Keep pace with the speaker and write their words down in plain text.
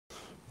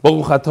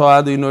Baruch atah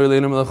Adonai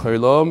Eloheinu melech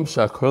haolam,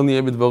 shehakol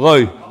niyeh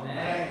b'dvaro.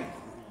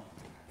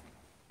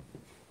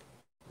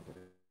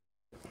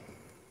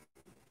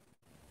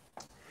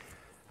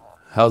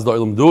 How's the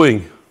Olam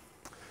doing?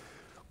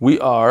 We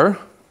are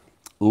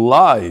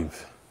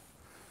live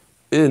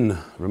in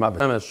Ramat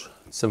Beit Shemesh,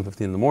 7:15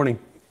 in the morning,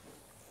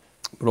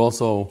 but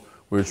also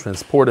we're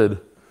transported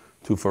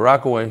to Far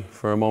Rockaway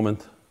for a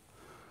moment,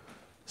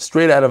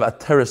 straight out of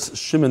Ateres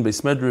Shimon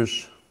Beis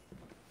Medrash,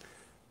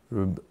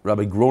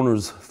 Rabbi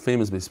Groner's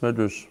famous Beis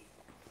Medrash.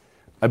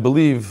 I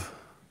believe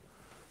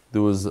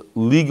there was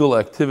legal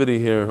activity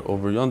here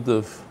over Yom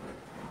Tov.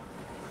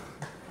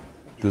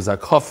 There was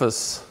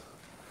akafas.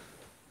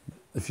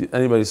 If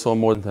anybody saw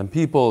more than 10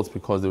 people, it's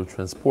because they were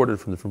transported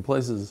from different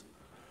places.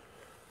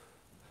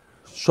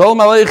 Shalom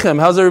Aleichem,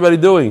 how's everybody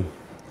doing?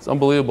 It's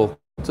unbelievable.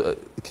 Can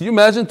you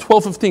imagine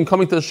 12:15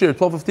 coming to the shir,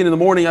 12:15 in the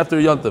morning after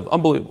Yom Tov?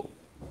 Unbelievable.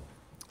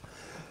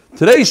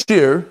 Today's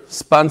shir,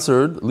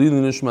 sponsored, Lili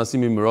Nishma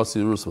Simi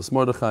Mirasi Rusvas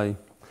Mordechai,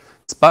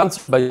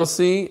 sponsored by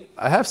Yossi.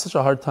 I have such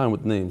a hard time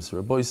with names.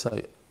 Rabbi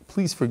Yisai,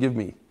 please forgive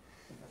me.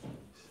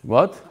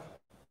 What?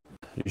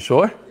 You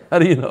sure? How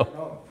do you know?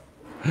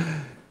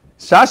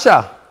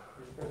 Shasha.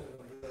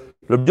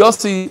 Rabbi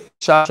Yossi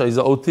Shasha is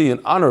a OT in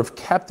honor of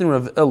Captain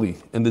Rav Eli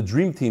and the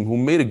Dream Team, who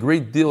made a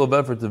great deal of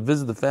effort to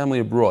visit the family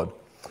abroad,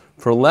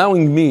 for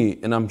allowing me,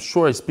 and I'm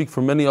sure I speak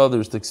for many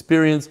others, to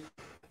experience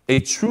a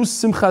true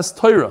Simchas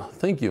Torah.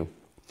 Thank you.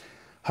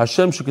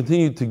 Hashem should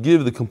continue to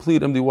give the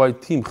complete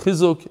MDY team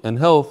chizuk and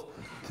health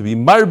to be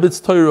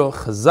Marbitz Torah,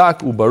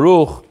 Chazak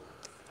Ubaruch.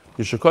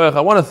 Yeshakoyach.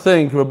 I want to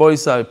thank Rabbi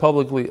Yisai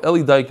publicly,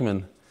 Eli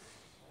Dykman.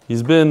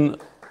 He's been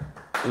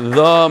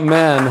the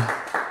man.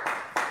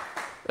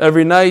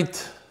 Every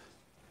night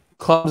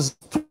comes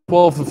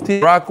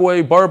 12:15,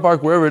 Rockaway, Bar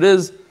Park, wherever it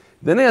is.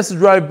 Then he has to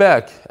drive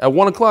back. At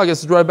 1 o'clock, he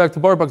has to drive back to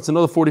Bar Park. It's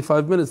another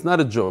 45 minutes,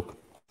 not a joke.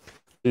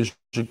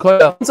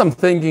 Once I'm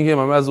thanking him,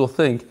 I might as well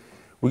think.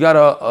 We got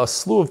a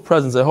slew of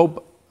presents. I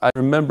hope I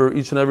remember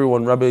each and every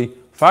one. Rabbi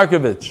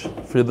Farkovich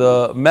for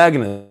the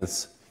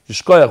magnets.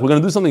 We're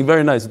going to do something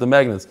very nice with the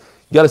magnets.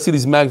 You got to see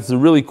these magnets. They're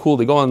really cool.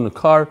 They go on in the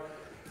car.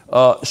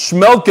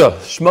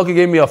 Shmelka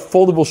gave me a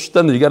foldable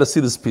stender. You got to see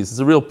this piece. It's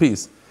a real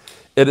piece.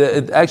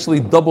 It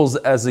actually doubles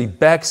as a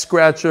back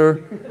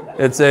scratcher.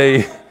 It's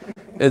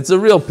a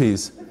real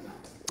piece.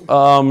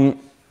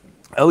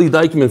 Eli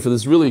Dykman for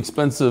this really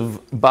expensive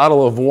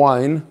bottle of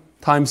wine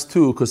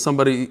 ×2 because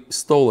somebody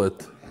stole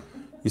it.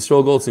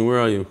 Yisrael Goldstein, where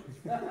are you?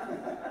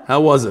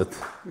 How was it?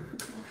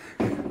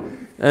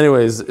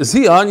 Anyways, is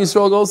he on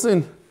Yisrael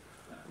Goldstein?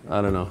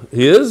 I don't know.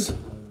 He is?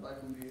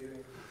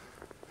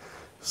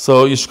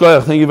 So,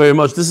 Yishkoyach, thank you very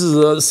much. This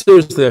is,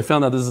 seriously, I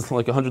found out this is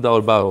like a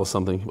 $100 bottle or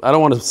something. I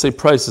don't want to say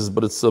prices,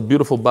 but it's a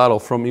beautiful bottle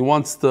from, he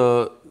wants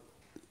to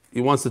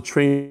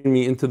train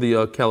me into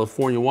the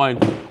California wine.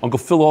 Uncle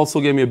Phil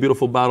also gave me a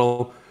beautiful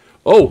bottle.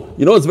 Oh,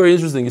 you know what's very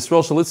interesting?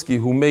 Yisrael Shalitsky,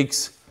 who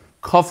makes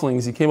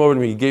cufflinks, he came over to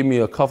me, he gave me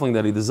a cuffling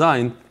that he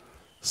designed.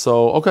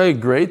 So, okay,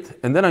 great.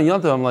 And then on Yom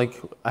Tov, I'm like,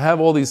 I have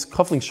all these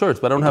cuffling shirts,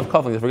 but I don't have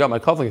cufflinks. I forgot my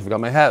cufflinks, I forgot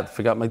my hat, I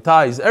forgot my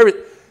ties,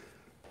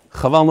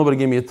 Chaval, nobody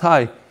gave me a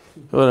tie.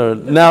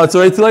 Now it's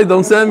already too late.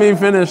 Don't send me.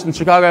 Finished. In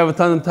Chicago, I have a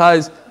ton of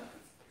ties.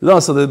 No,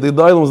 so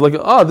the island was like,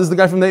 oh, this is the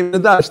guy from Nate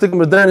Nadash. Stick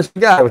him a Danish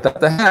guy without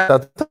the hat,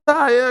 without the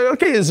tie. Yeah,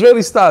 okay,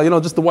 Israeli style,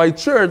 just the white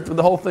shirt,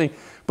 the whole thing.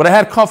 But I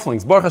had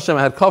cufflinks. Baruch Hashem,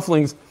 I had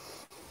cufflinks.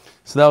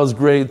 So that was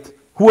great.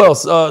 Who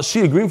else?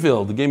 Shia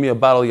Greenfield gave me a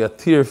bottle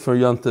Yatir for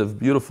Yom Tov.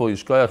 Beautiful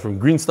Yishkoyach from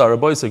Green Star.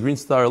 Rabbi said Green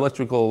Star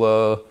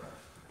Electrical,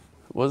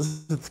 what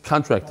is it?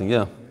 Contracting,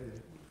 yeah.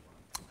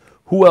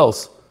 Who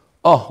else?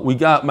 Oh,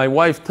 my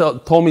wife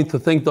told me to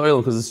thank the oil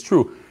because it's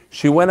true.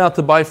 She went out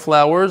to buy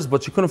flowers,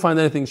 but she couldn't find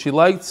anything she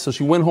liked, so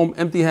she went home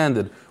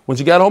empty-handed. When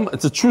she got home,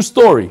 it's a true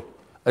story.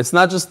 It's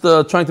not just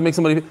trying to make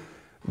somebody...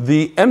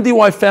 The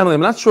MDY family,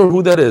 I'm not sure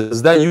who that is.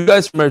 Is that you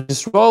guys from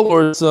Israel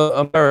or it's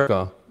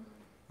America?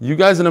 You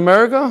guys in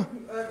America?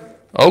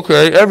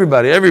 Okay,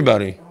 everybody.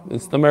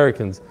 It's the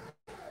Americans.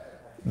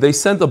 They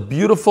sent a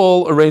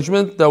beautiful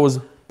arrangement that was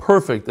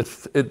perfect.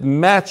 It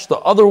matched the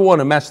other one.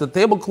 It matched the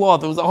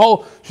tablecloth. It was a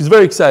whole... She's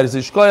very excited.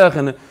 It's Yishkoyach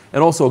and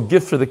also a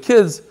gift for the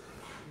kids.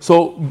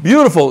 So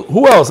beautiful.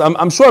 Who else?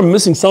 I'm sure I'm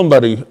missing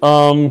somebody.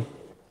 I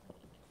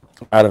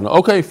don't know.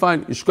 Okay,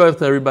 fine. Yishkoyach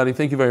to everybody.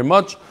 Thank you very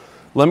much.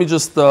 Let me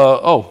just...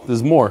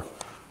 there's more.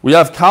 We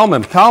have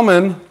Kalman.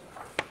 Kalman,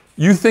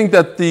 you think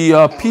that the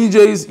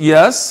PJs...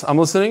 Yes, I'm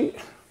listening.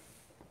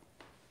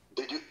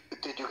 Did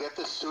you get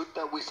the suit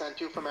that we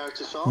sent you from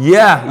Eretz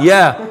Yisrael?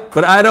 Yeah.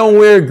 But I don't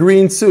wear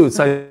green suits.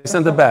 I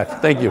sent it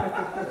back. Thank you.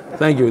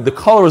 The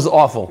color is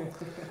awful.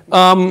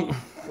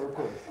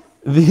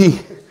 The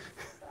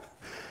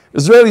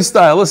Israeli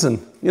style,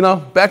 listen,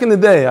 back in the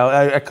day,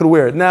 I could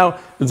wear it. Now,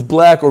 it's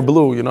black or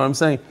blue, you know what I'm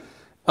saying?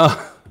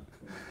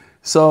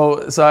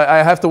 So I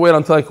have to wait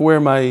until I can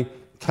wear my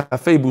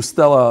Cafe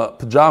Bustela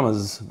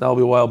pajamas. That'll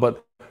be a while.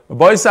 But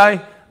Rabbi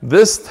Yisai,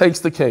 this takes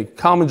the cake.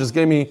 Kalman just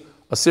gave me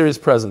a serious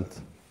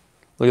present.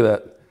 Look at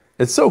that.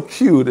 It's so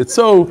cute. It's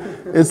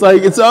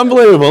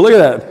unbelievable. Look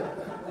at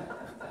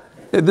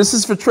that. This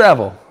is for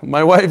travel.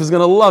 My wife is going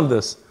to love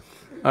this.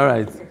 All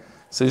right.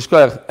 So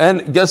Yishkoyach.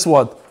 And guess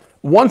what?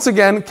 Once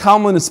again,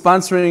 Kalman is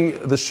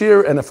sponsoring the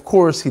shir, and of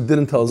course, he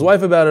didn't tell his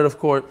wife about it, of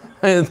course.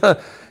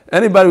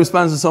 Anybody who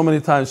sponsors so many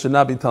times should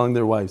not be telling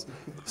their wives.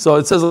 So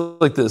it says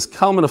like this,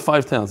 Kalman of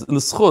 5 towns. In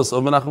the schus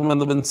of Menachem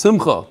Mendel ben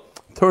Simcha,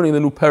 turning the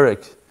new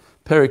Perek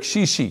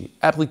Shishi,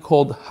 aptly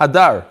called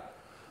Hadar,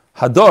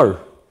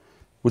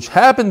 which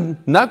happened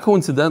not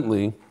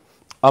coincidentally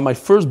on my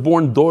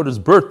firstborn daughter's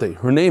birthday.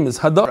 Her name is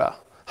Hadara.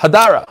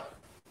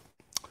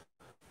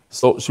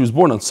 So she was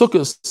born on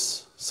Sukkot.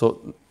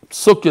 So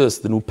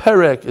Sukkot, the new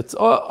Perek, it's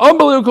an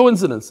unbelievable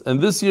coincidence. And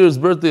this year's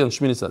birthday on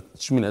Shmini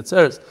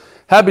Atzeres.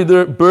 Happy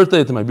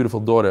birthday to my beautiful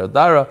daughter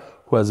Hadara,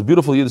 who has a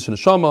beautiful Yiddish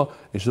neshama.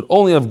 You should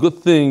only have good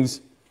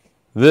things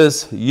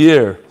this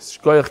year.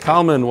 Shkoyach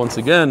Kalman, once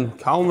again,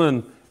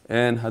 Kalman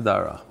and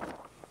Hadara.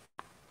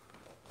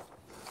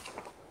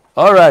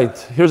 All right,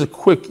 here's a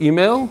quick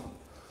email.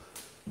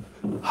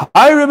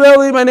 Hi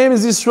Rebelli, my name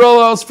is Yisrael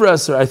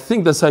Auspresser. I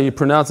think that's how you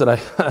pronounce it.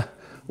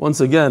 Once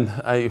again,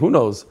 who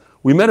knows?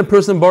 We met in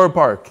person in Borough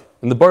Park,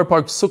 in the Borough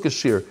Park Sukkah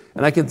Shir,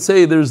 and I can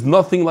say there's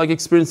nothing like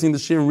experiencing the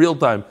Shir in real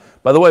time.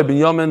 By the way,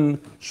 Binyamin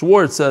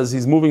Schwartz says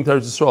he's moving to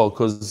Eretz Yisrael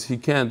because he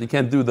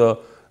can't do the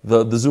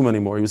Zoom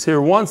anymore. He was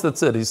here once,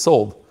 that's it, he's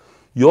sold.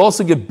 You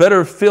also get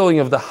better feeling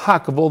of the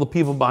hak of all the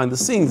people behind the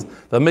scenes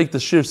that make the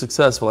Shir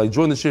successful. I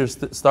joined the Shir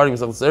starting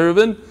with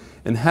Erevin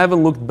and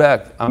haven't looked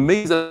back.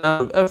 Amazing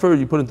amount of effort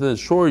you put into the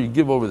shore, you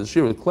give over the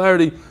Shir with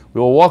clarity.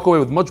 We will walk away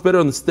with much better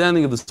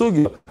understanding of the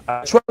sugya.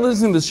 I tried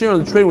listening to the Shir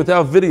on the train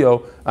without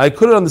video. I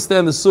couldn't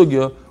understand the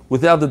sugya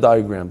without the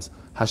diagrams.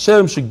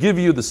 Hashem should give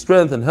you the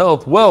strength and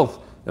health, wealth,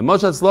 and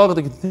much hatzlacha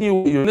to continue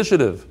with your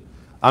initiative.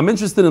 I'm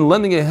interested in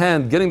lending a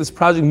hand, getting this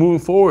project moving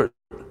forward.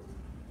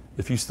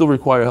 If you still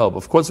require help.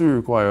 Of course we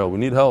require help. We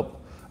need help.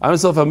 I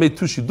myself have made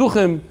 2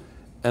 shidduchim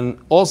and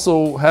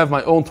also have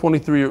my own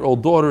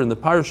 23-year-old daughter in the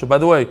parasha. By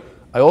the way,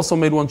 I also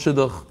made 1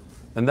 shidduch,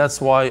 and that's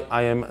why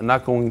I am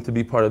not going to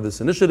be part of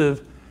this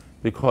initiative,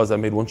 because I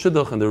made 1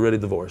 shidduch and they're already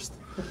divorced.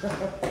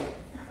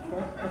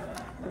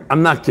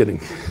 I'm not kidding.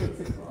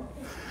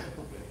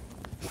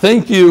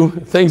 Thank you.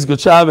 Thanks, Good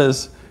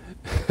Shabbos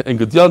and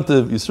Good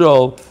Yontiv,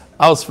 Yisrael,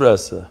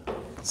 Ausfresse.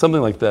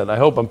 Something like that. I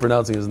hope I'm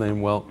pronouncing his name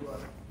well.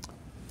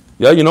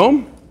 Yeah, you know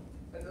him?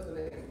 I know the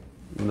name.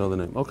 You know the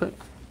name, okay.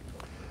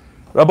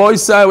 Rabbi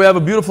Isai, we have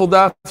a beautiful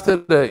daf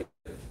today.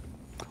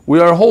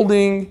 We are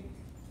holding,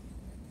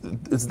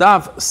 it's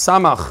daf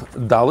Samach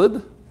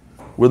Dalid,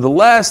 where the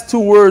last 2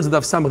 words of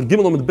daf Samach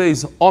Gimel Amud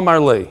Beis, Omar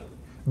Le.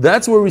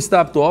 That's where we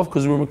stopped off,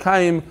 because we were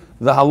Mekayim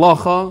the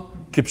halacha,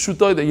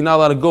 kipshutai, that you're not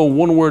allowed to go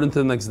 1 word into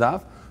the next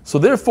daf. So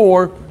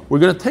therefore, we're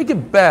going to take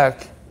it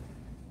back.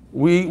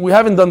 We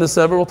haven't done this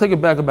ever. We'll take it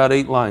back about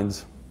 8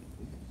 lines.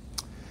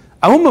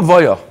 Ahum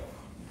Mavaya.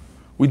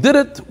 We did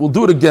it, we'll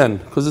do it again,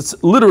 because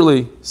it's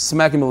literally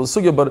smacking the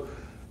sugya, but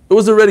it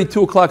was already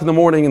 2 o'clock in the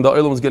morning and the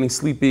oilam was getting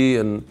sleepy,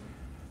 and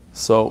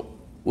so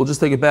we'll just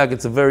take it back.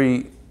 It's a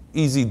very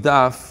easy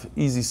daf,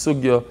 easy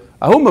sugya.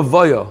 Ahum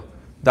Avaya,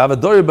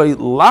 Davadori by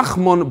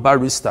Lachmon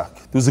Baristak.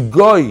 There was a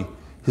guy,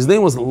 his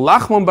name was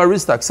Lachmon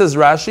Baristak. Says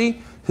Rashi,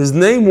 his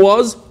name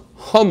was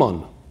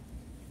Haman.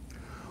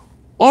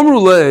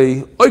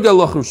 Amrulei, Oigar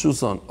Lach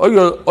Rishusan,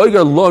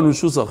 Oigar Lon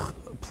Rishusach.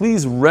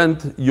 Please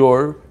rent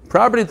your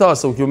property to us,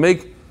 so we can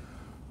make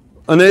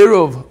an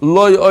eruv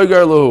loy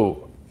oigar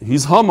lahu.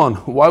 He's Haman.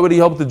 Why would he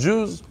help the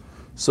Jews?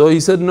 So he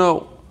said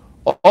no.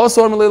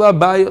 Also,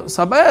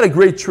 Sabaya had a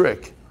great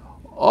trick.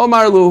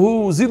 Omar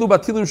lahu zilu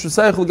batilu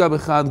shusayich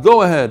l'gabechad.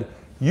 Go ahead.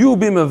 You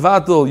be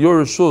mevatel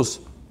your rishus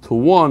to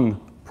 1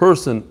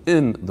 person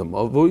in the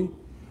mavui.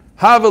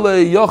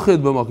 Havele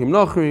yochid b'makim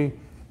nachri.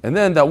 And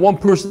then that 1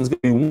 person is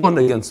going to be 1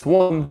 against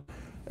 1.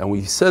 And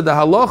we said the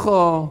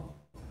halacha.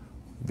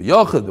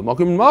 Now,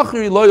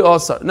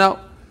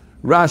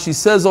 Rashi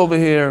says over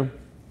here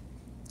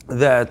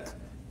that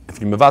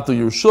if you mevatel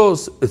your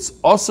shus, it's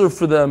asur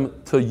for them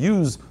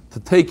to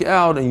take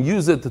out and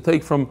use it to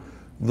take from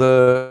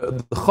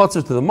the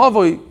chotzer to the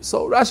mavoi.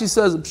 So Rashi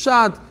says,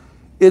 pshat,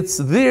 it's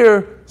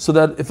there so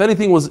that if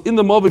anything was in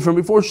the mavoi from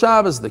before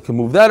Shabbos, they can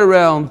move that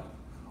around,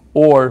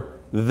 or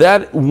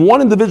that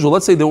 1 individual,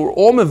 let's say they were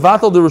all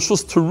mevatel the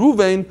rishus to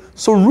Ruvain,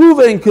 so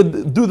Ruvain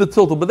could do the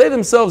tiltul, but they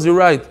themselves, you're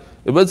right.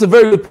 But it's a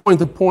very good point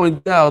to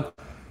point out.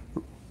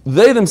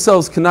 They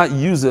themselves cannot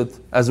use it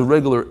as a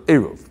regular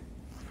eruv.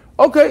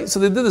 Okay, so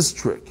they did this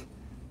trick.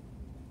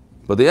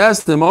 But they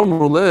asked him, why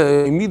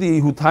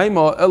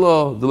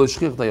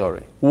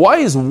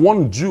is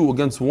 1 Jew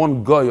against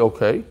 1 guy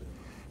okay?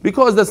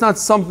 Because that's not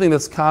something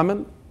that's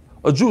common.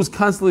 A Jew is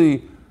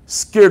constantly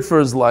scared for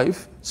his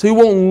life, so he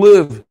won't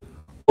live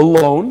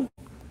alone,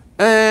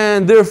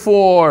 and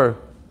therefore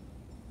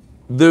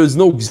there's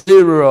no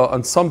gzera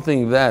on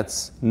something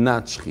that's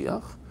not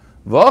shchiach.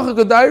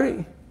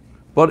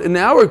 But in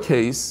our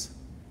case,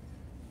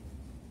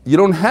 you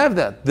don't have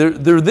that.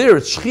 They're there,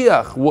 it's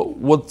shchiach.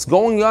 What's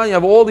going on? You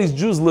have all these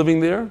Jews living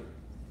there,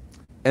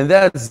 and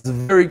that's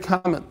very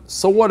common.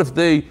 So what if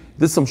they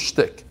did some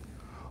shtick?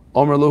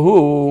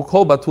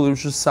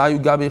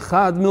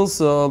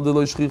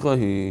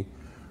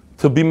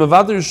 to be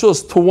mevatel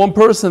rishus to one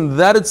person,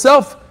 that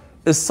itself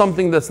is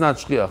something that's not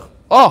shchiach.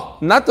 Oh,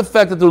 not the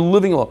fact that they're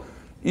living alone.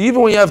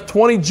 Even when you have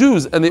 20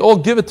 Jews and they all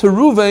give it to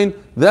Ruvain,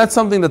 that's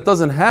something that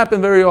doesn't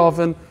happen very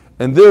often,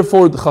 and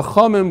therefore the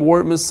Chachamim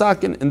were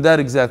misakin in that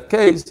exact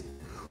case.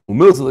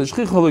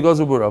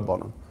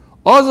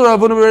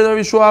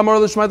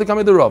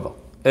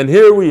 And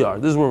here we are.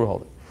 This is where we're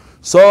holding.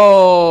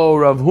 So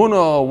Rav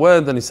Huna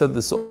went and he said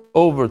this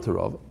over to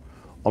Rav.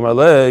 So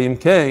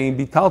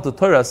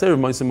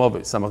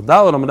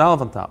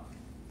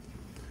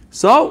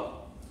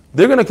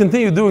they're going to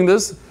continue doing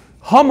this.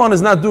 Haman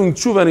is not doing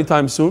tshuva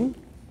anytime soon.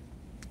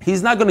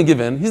 He's not going to give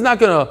in. He's not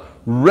going to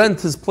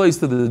rent his place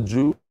to the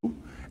Jew.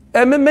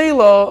 And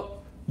Memela,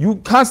 you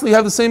constantly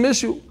have the same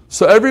issue.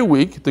 So every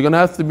week, they're going to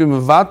have to be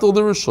mevatel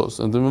the rishos.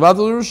 And the mevatel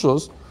the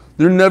rishos,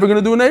 they're never going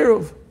to do an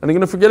Eruv. And they're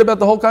going to forget about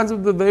the whole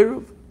concept of the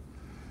Eruv.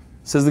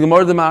 Says the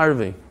Gemara de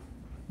Ma'arvi.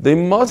 They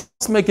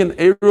must make an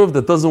Eruv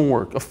that doesn't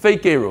work, a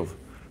fake Eruv.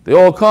 They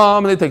all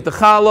come and they take the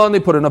challah and they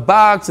put it in a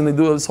box and they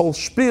do this whole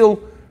spiel.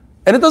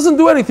 And it doesn't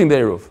do anything, the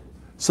Eruv.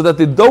 So that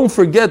they don't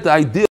forget the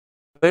idea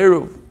of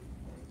Eruv.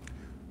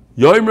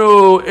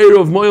 Yoimru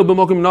Eruv moyel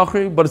b'mokim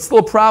nachri, but it's still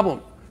a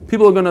problem.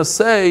 People are going to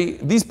say,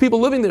 these people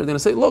living there, they're going to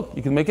say, look,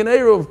 you can make an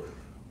Eruv.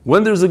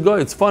 When there's a guy,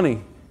 it's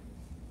funny.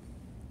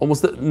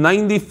 Almost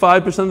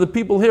 95% of the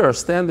people here are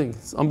standing.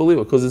 It's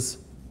unbelievable because it's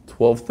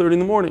 12:30 in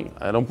the morning.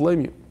 I don't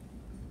blame you.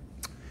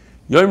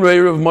 Yoimru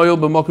Eruv moyel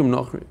b'mokim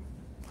nachri.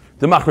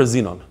 The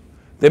machrazinon.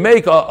 They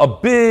make a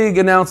big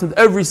announcement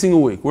every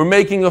single week. We're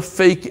making a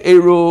fake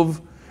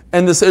Eruv,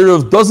 and this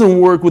Eruv doesn't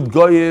work with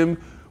Goyim.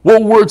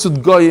 What works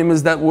with Goyim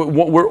is that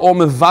we're all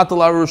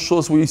mevatel our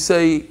rishos. We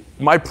say,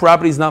 my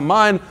property is not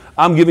mine,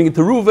 I'm giving it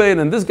to Ruvain,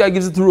 and this guy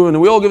gives it to Ruvain,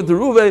 and we all give it to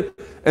Ruvain,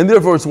 and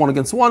therefore it's one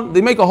against one.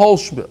 They make a whole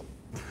spiel.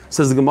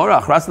 Says the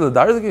Gemara,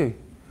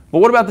 but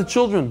what about the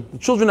children? The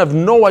children have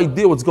no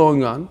idea what's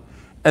going on,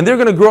 and they're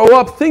going to grow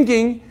up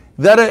thinking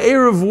that an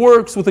Eruv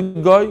works with a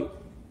guy.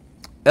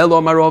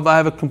 Elo Marov, I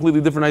have a completely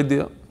different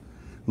idea.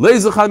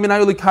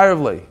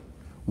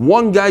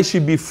 One guy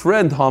should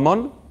befriend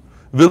Haman.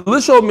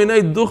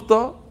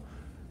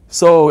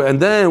 So, and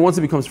then once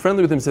he becomes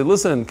friendly with him, say,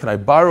 listen, can I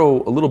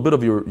borrow a little bit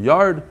of your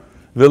yard?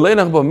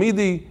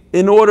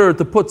 In order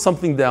to put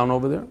something down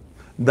over there.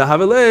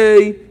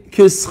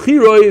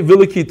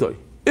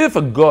 If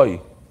a guy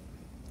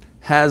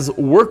has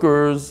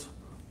workers,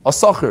 a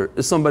sacher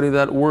is somebody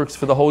that works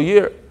for the whole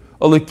year.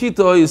 A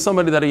likitoi is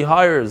somebody that he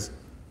hires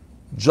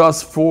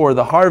just for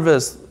the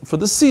harvest, for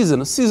the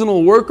season, a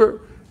seasonal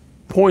worker.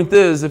 Point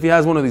is, if he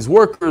has one of these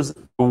workers, it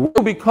will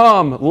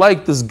become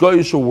like this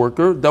goyish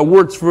worker that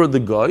works for the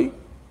guy.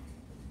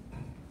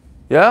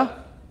 Yeah?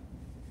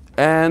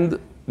 And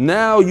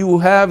now you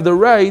have the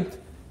right,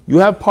 you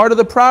have part of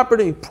the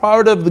property,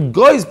 part of the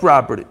guy's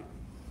property.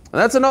 And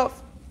that's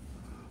enough.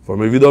 For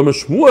Mevidah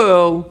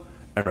Shmuel,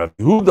 and Rabbi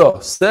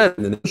Yehuda said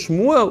in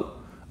Shmuel,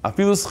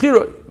 Afilu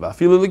schiroi,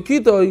 v'afilu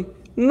likitoi,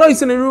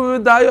 nice and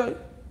eruv v'dayai.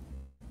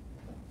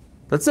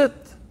 That's it.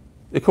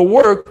 It can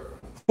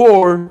work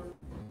for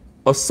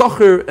a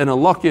sacher and a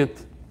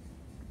locket.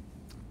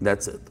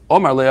 That's it.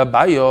 Omar le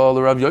Abaye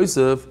le Rav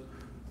Yosef.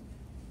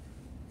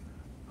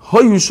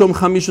 Hayushom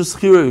chamisha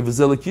schiroi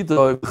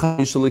v'zelekito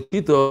chamisha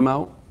lekito.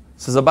 Now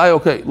says Abaye,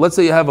 okay, let's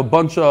say you have a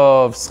bunch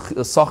of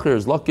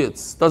sachers,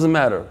 lockets. Doesn't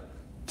matter.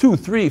 2,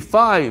 3,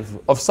 5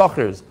 of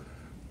sachers.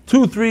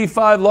 2, 3,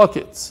 5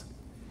 lockets.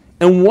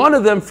 And one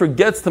of them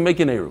forgets to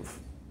make an eruv.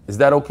 Is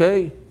that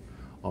okay?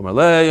 We're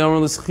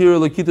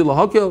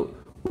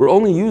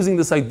only using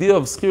this idea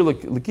of schir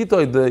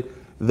lekito,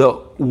 the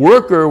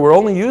worker, we're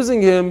only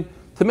using him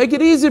to make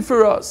it easy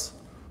for us.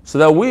 So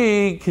that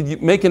we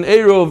could make an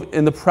eruv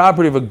in the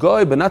property of a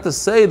guy, but not to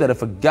say that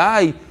if a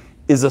guy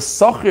is a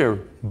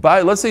sacher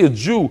by, let's say a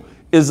Jew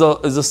is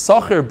a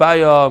sacher by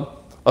a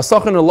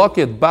sacher and a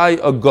locket by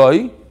a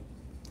guy,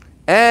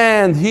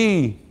 and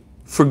he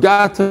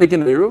forgot to make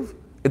an eruv,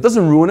 it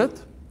doesn't ruin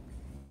it.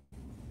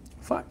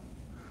 Fine.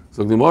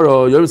 So the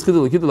Gemara, we don't use it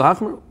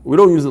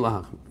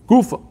lahachmer.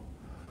 Gufa.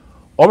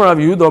 Omar Rav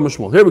Yehuda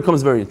Mishmol. Here it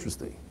becomes very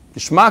interesting.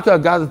 Gishmaka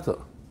agadata.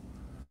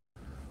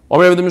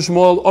 Omar Rav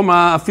Mishmol.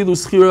 Omar afilu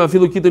schira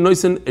afilu kita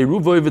noisen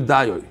eruvoy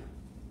v'dayoy.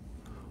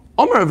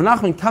 Omar Rav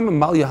Nachman kam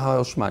mal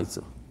yahal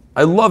shmaitza.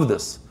 I love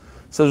this.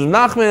 So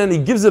Rav Nachman, he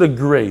gives it a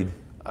grade.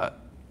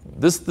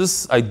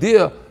 This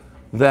idea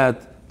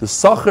that the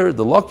sacher,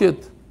 the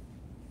locket,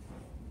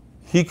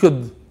 he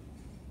could,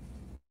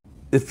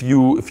 if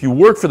you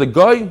work for the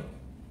guy,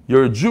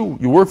 you're a Jew,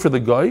 you work for the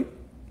guy,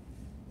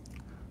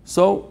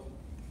 so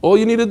all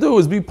you need to do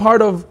is be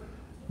part of,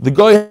 the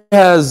guy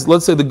has,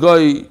 let's say the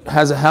guy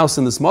has a house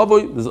in this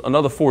Mavoy, there's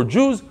another 4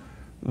 Jews,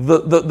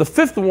 the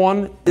fifth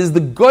one is the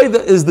guy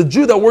that is the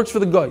Jew that works for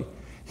the guy.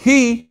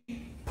 He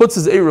puts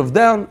his Eruv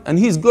down and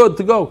he's good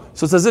to go.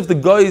 So it's as if the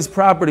guy's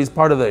property is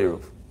part of the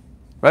Eruv.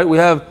 Right? We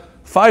have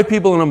 5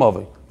 people in a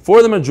Mavoy. 4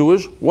 of them are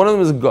Jewish, 1 of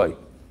them is a guy.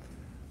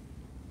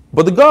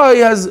 But the guy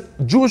has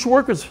Jewish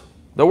workers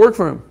that work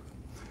for him.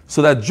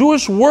 So that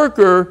Jewish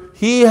worker,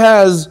 he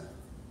has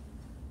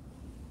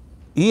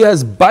he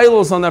has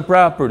bylaws on that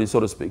property, so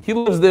to speak. He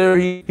lives there,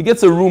 he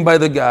gets a room by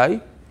the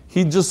guy,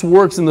 he just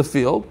works in the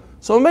field.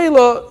 So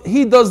Mela,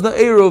 he does the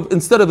Eruv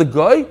instead of the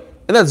guy,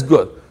 and that's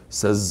good.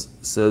 Says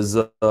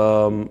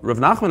Rav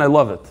Nachman, I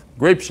love it.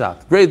 Great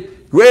shot. Great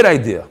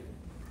idea.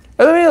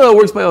 And then Mela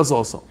works by us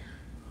also.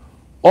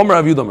 Omer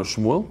Rav Yudah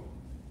Shmuel.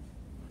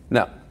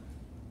 Now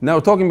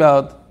we're talking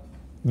about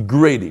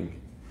grading.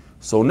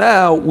 So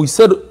now we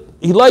said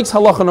he likes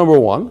halacha number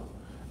 1,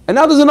 and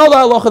now there's another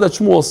halacha that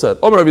Shmuel said.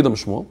 Omer Rav Yudah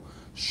Shmuel.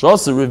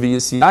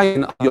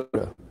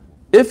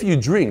 If you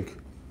drink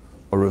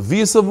a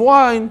revius of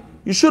wine,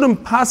 you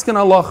shouldn't paskin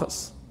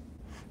halachas.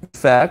 In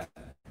fact,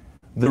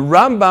 the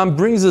Rambam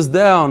brings us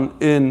down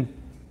in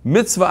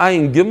Mitzvah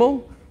Ayin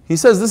Gimel. He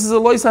says this is a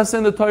lois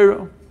hasen the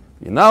Torah.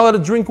 You're not allowed to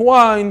drink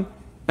wine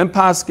and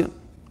paskin.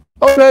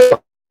 Okay,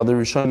 other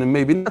Rishonim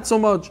maybe not so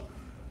much.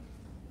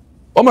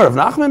 Omar of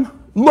Nachman,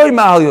 loy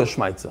ma'al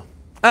yoshmaitza.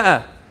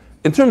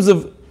 In terms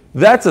of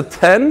that's a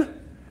 10,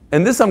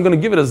 and this I'm going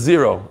to give it a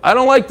 0. I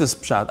don't like this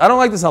pshat. I don't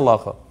like this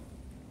halacha.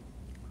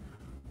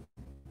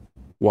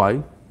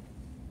 Why?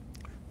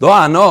 Though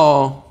I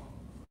know,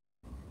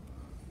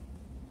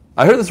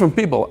 I heard this from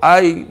people.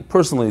 I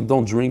personally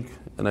don't drink,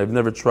 and I've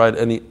never tried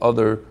any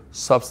other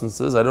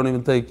substances. I don't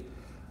even take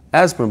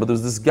aspirin. But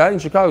there's this guy in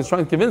Chicago who's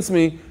trying to convince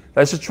me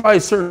that I should try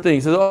certain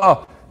things. He says,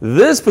 "Oh,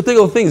 this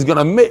particular thing is going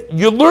to make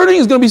your learning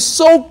is going to be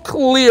so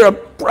clear. I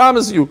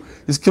promise you."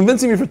 He's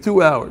convincing me for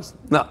 2 hours.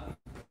 No,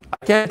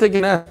 I can't take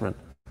an aspirin.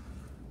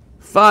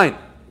 Fine,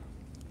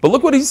 but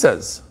look what he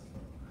says.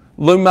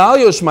 If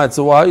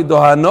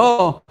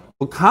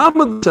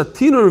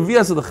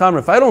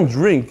I don't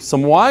drink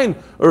some wine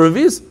or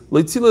revius,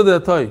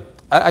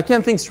 I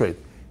can't think straight.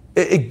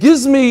 It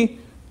gives me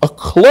a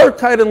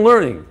clarkite in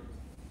learning.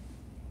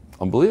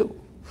 Unbelievable.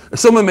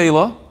 So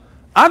Mamela,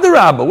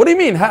 Adarabba, what do you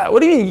mean?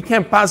 What do you mean you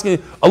can't pass a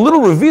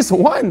little revius of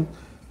wine?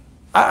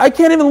 I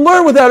can't even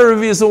learn without a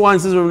revius of wine,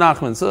 says Rav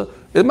Nachman. So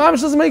it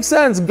doesn't make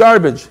sense.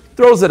 Garbage.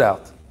 Throws it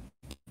out.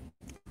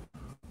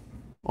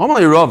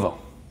 Omar Rava.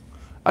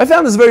 I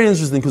found this very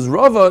interesting because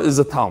Rava is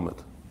a Talmud.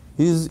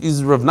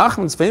 He's Rav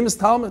Nachman's famous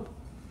Talmud.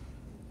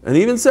 And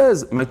he even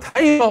says, why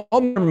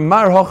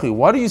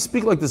do you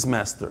speak like this,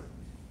 master?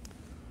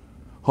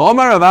 A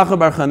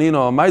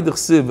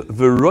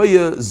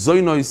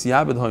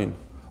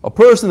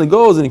person that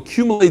goes and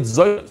accumulates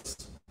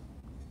zoynos,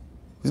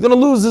 he's going to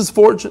lose his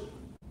fortune.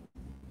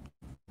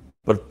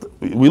 But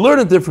we learn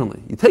it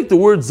differently. You take the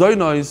word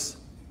zoynos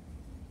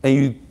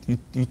and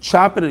you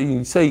chop it and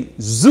you say,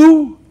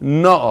 zu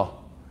na'a.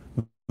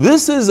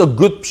 This is a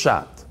good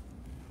pshat.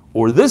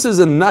 Or this is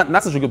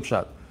not such a good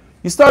pshat.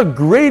 You start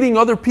grading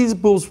other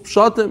people's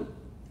pshatim.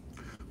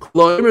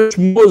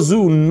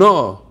 Zu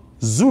na'a.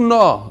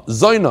 Zuna,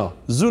 Zaina,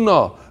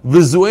 Zuna,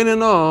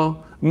 Vizuenina,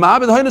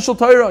 Ma'abed Hainashal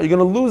Torah. You're going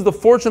to lose the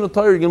fortune of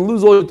Torah. You're going to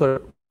lose all your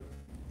Torah.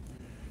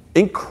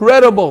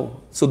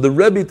 Incredible. So the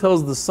Rebbe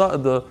tells the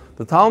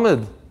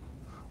Talmud,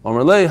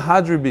 Amarlei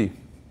Hadribi,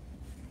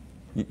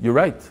 you're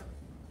right.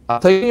 I'm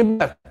taking it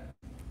back.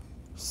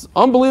 It's an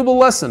unbelievable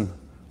lesson.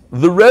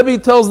 The Rebbe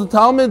tells the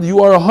Talmud,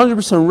 you are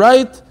 100%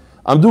 right.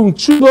 I'm doing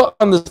tshuva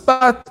on the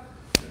spot.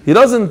 He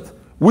doesn't,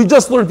 we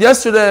just learned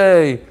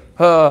yesterday,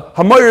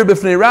 Hamayr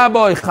b'fnei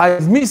Rabbi,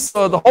 Chayav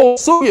Misa, the whole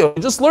sugya.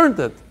 We just learned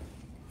it.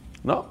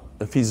 No,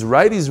 if he's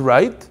right, he's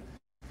right.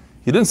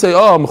 He didn't say,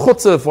 oh, I'm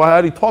chutzef, why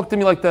did he talk to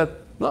me like that?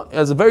 No, he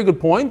has a very good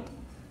point.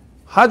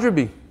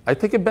 Hadribi, I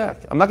take it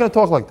back. I'm not going to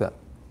talk like that.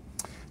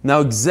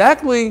 Now,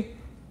 exactly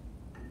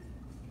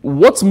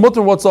what's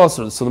mutter, what's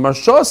asr? So the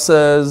Marsha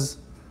says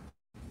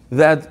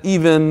that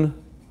even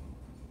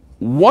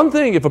one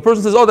thing, if a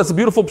person says, oh, that's a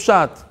beautiful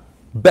pshat,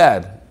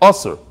 bad,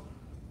 asr.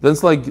 Then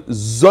it's like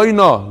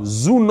Zoyna,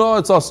 Zuna,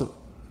 it's awesome.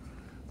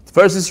 The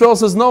first Yisrael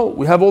says no.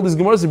 We have all these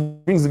Gemaras. He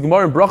brings the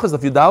Gemara in Brachas, the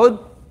Yudalid,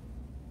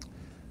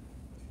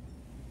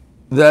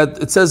 that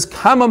it says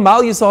Kama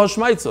Mal Yisah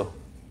Hashmaitza.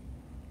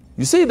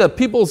 You see that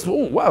people say,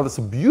 oh wow, that's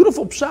a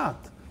beautiful pshat.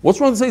 What's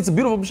wrong to say it's a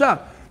beautiful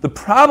pshat? The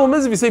problem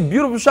is if you say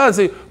beautiful pshat, you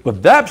say,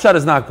 but that pshat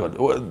is not good.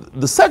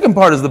 The second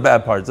part is the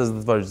bad part. It says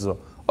the first Yisrael.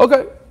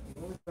 Okay.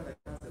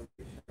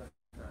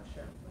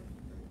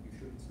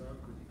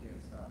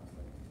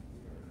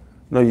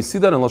 No, you see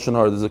that in Lashon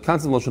Hara. There's a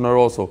concept in Lashon Hara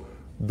also.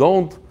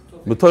 Don't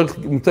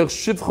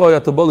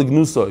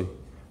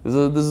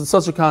there's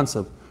such a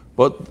concept.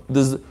 But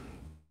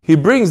he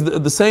brings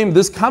the same,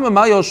 this Kama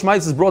Mayo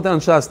Shmaitz is brought down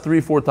in Shas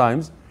 3-4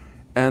 times.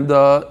 And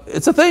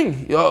it's a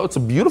thing. It's a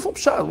beautiful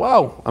pshat.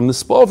 Wow, I'm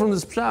nispal from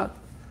this pshat.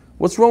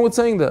 What's wrong with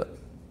saying that?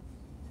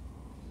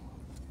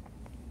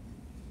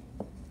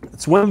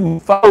 It's when you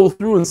follow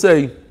through and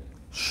say,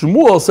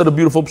 Shmuel said a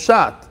beautiful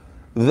pshat.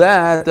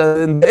 That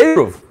in the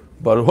Eruv.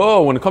 But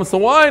when it comes to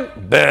wine,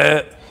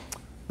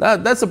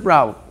 that's a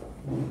problem.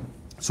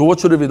 So what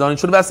should have he done? He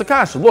should have asked the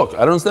kasha. Look,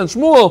 I don't understand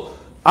Shmuel.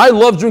 I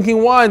love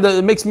drinking wine. That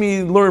it makes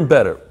me learn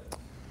better.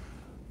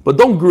 But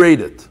don't grade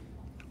it.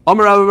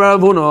 Amar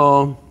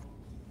Ravuna,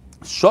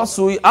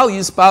 Shasui al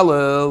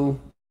Yispalel.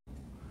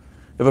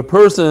 If a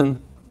person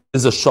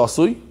is a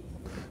Shasui,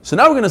 so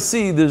now we're going to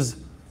see there's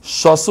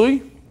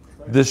Shasui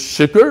The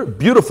shikr,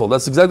 beautiful.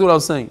 That's exactly what I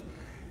was saying.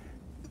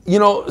 You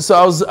know, so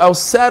I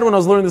was sad when I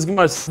was learning this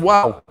Gemara. I said,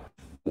 wow,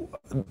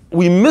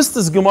 we missed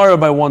this Gemara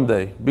by one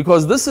day,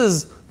 because this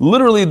is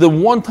literally the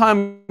one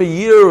time a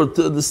year, or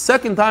the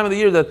second time of the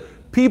year, that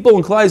people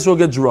in Klal Yisrael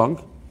get drunk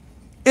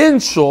in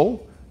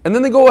shul, and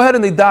then they go ahead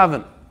and they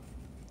daven.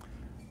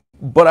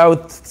 But I would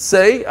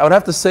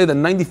have to say that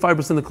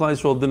 95% of Klal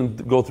Yisrael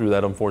didn't go through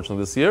that,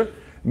 unfortunately, this year.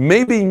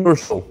 Maybe in your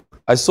shul.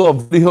 I saw a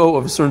video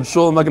of a certain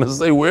shul, I'm not going to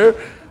say where,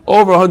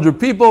 over 100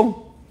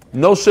 people,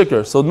 no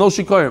shikr, so no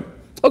shikorim.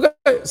 Okay,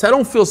 so I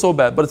don't feel so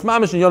bad, but it's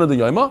mamish and yonah de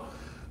yoima,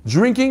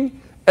 drinking,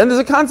 and there's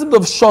a concept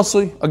of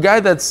shasui, a guy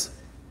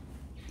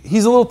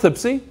he's a little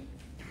tipsy,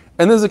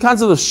 and there's a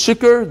concept of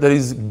shikr, that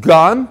he's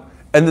gone,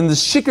 and then the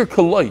shikr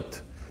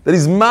kaloit, that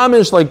he's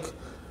mamish, like,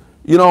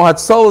 you know,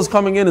 Hatzal is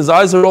coming in, his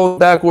eyes are rolling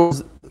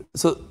backwards.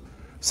 So,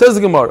 says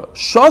the Gemara,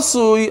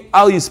 shasui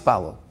al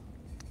yispalo.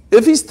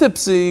 If he's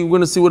tipsy, we're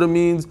going to see what it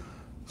means,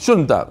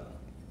 shouldn't daven.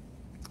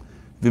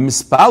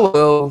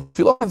 V'mispalo,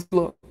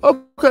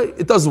 okay,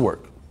 it doesn't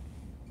work.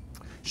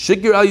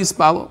 Shikr al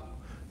yispalo.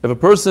 If a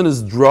person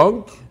is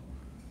drunk,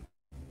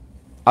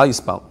 al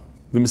yispalo.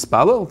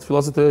 V'mispalo,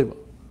 tefillah teiva.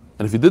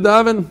 And if he did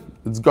daven,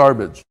 it's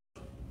garbage.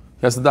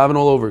 He has to daven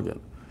all over again.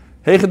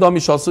 Heichadami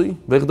shasui,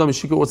 veichadami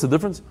shikr. What's the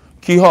difference?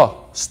 Kiha,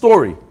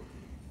 story.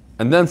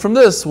 And then from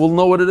this, we'll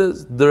know what it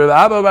is. The Reb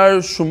Abba bar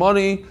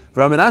Shumani,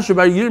 Rav Menashe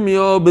bar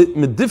Yirmiyo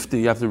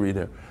medifti. You have to read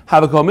here.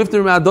 Havakol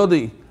mifter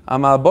me'adodi,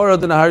 ama'abara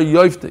denahar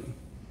yoifti.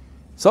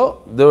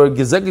 So they were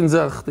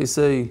gezegenzach. They're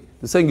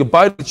saying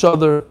goodbye to each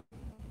other.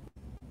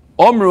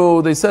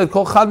 Omru, they said,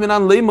 Kol chad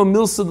minan leima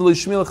milsa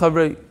d'lishmil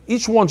chavrei.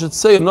 Each one should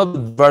say another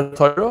dvar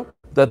Torah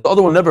that the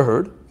other one never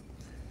heard.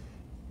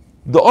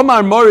 The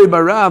Omar Mori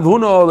Barav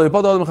Huno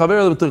leipad adam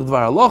chaver lebetich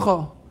dvar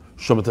halacha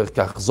shometich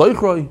kach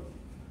zoichroi.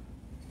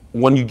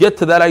 When you get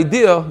to that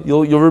idea,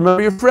 you'll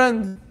remember your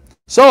friend.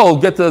 So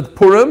get to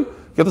Purim,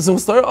 get to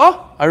Simchas Torah.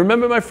 Oh, I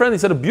remember my friend. He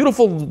said a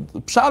beautiful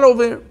pshat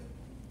over here.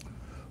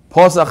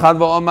 What's the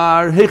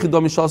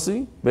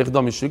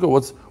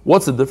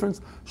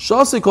difference?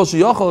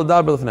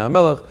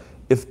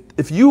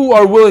 If you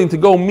are willing to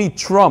go meet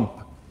Trump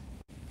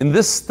in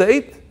this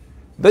state,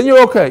 then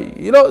you're okay.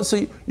 You know,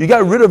 so you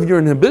got rid of your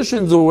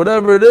inhibitions or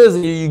whatever it is,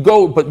 and you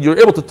go, but you're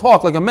able to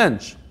talk like a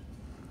mensch.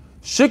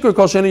 Shikr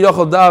kol sheni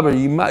yachal daber.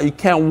 You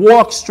can't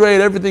walk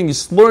straight. Everything you're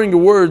slurring your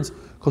words.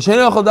 Kol sheni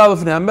yachal daber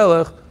f'nei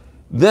hamelech.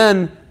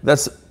 Then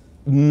that's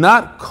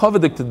not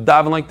coveted to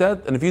daven like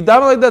that. And if you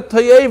daven like that,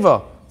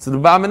 tayeva. It's an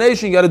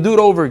abomination, you got to do it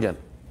over again.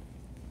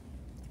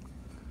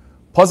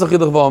 So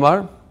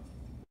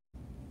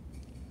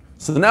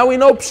now we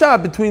know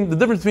pshat between the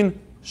difference between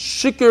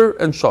shikr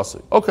and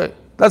shasui. Okay,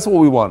 that's what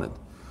we wanted.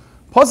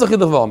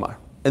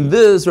 And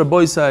this,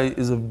 Rabbi Isai,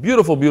 is a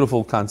beautiful,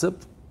 beautiful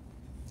concept.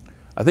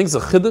 I think it's a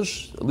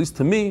chiddush, at least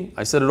to me.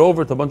 I said it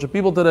over to a bunch of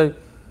people today.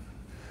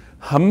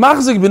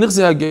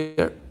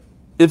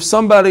 If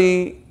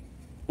somebody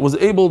was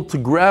able to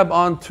grab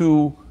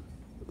onto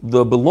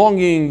the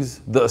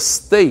belongings, the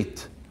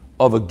estate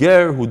of a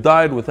ger who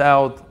died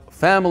without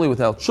family,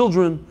 without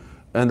children,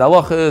 and the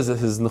halacha is that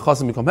his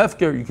nechasim become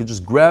hefker, you could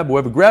just grab,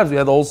 whoever grabs. We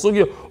had the whole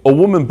sugya. A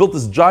woman built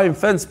this giant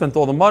fence, spent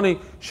all the money,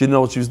 she didn't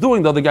know what she was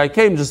doing. The other guy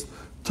came, just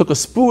took a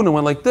spoon and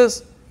went like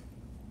this.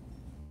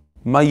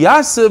 Explains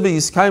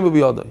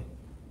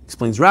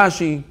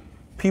Rashi,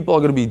 people are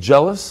going to be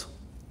jealous,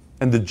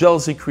 and the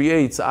jealousy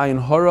creates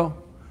ayin hara.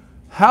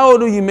 How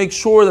do you make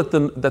sure that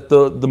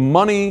the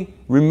money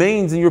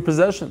remains in your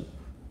possession?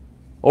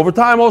 Over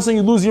time, all of a sudden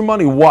you lose your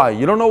money. Why?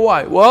 You don't know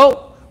why.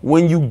 Well,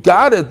 when you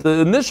got it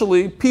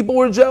initially, people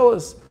were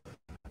jealous.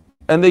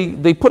 And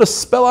they put a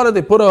spell on it,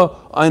 they put a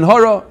ayin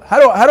hara. How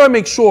do I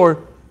make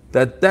sure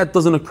that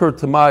doesn't occur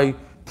to my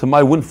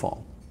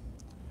windfall?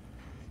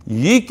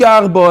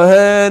 Yikar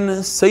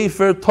bohen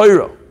sefer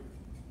Torah.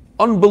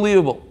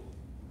 Unbelievable.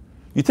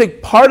 You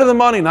take part of the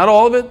money, not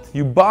all of it.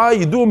 You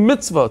do a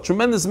mitzvah,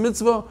 tremendous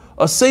mitzvah,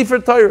 a sefer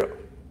Torah.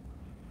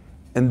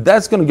 And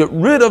that's going to get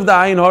rid of the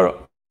ayin hara.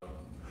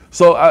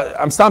 So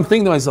I'm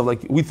thinking to myself,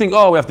 like, we think,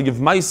 we have to give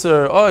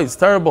meiser, it's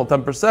terrible,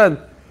 10%.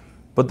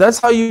 But that's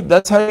how you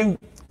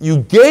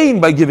gain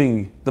by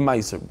giving the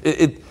meiser.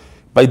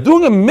 By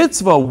doing a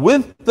mitzvah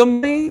with the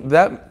money,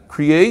 that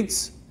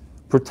creates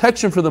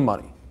protection for the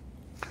money.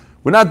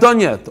 We're not done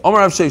yet.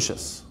 Omar Rav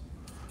Sheshes.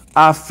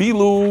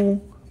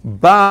 Afilu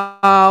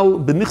Baal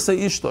b'nichsei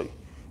ishtoi.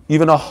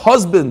 Even a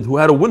husband who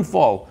had a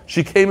windfall,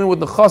 she came in with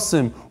the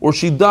chasim, or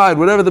she died,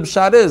 whatever the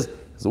pshat is,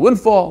 it's a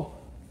windfall.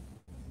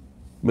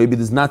 Maybe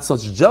there's not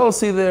such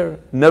jealousy there.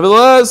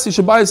 Nevertheless, he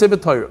should buy a sefer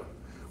Torah.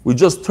 We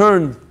just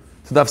turned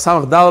to Daf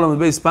Samach Daled on the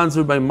base,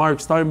 sponsored by Mark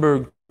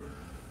Steinberg,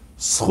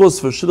 Schus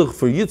for Shidduch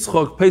for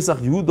Yitzchok, Pesach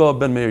Yehuda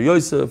ben Meir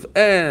Yosef,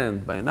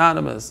 and by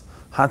Anonymous,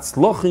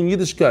 Hatzloch in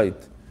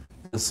Yiddishkeit,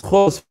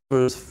 Schus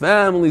for his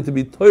family to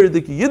be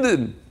Torah-dik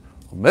Yidden.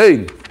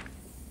 Amen.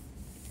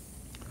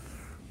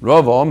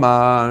 Rav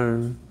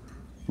Omar,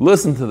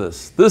 listen to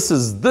this. This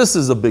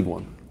is a big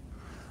one.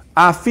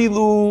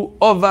 Afilu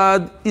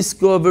ovad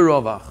isko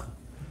v'rovach.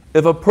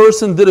 If a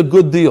person did a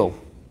good deal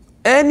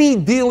Any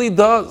deal he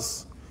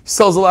does, he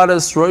sells a lot of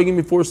esrogim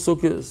before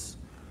Sukkot.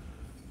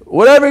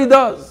 Whatever he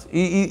does,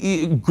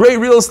 great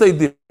real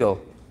estate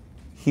deal,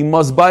 he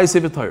must buy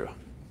Sefer Torah.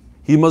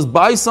 He must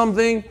buy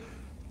something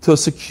to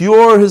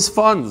secure his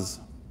funds.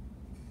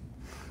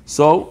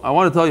 So I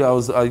want to tell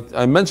you,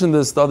 I mentioned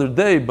this the other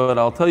day, but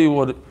I'll tell you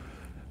what.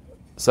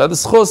 So at the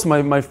schos,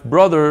 my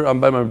brother, I'm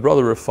by my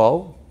brother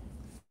Rafal,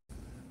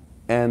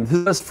 and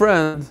his best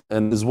friend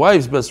and his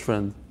wife's best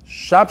friend,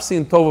 Shapsi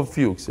and Tova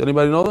Fuchs.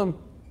 Anybody know them?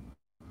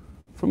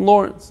 From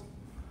Lawrence.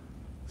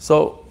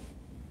 So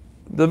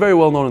they're very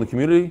well known in the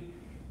community.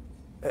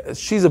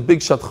 She's a big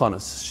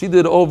shatchanis. She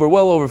did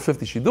well over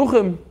 50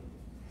 shidduchim,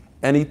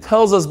 and he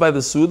tells us by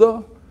the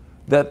Suda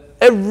that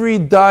every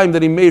dime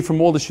that he made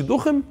from all the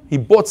shidduchim, he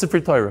bought Sefer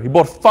Torah. He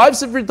bought 5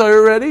 Sefer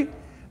Torah already,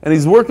 and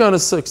he's working on a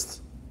 6th.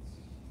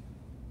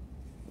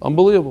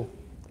 Unbelievable.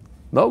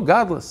 No,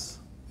 godless.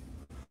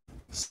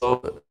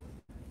 So,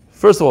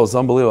 first of all, it's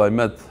unbelievable. I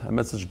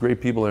met such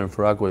great people here in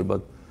Far Rockaway,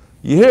 but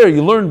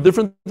you learn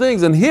different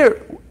things, and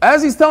here,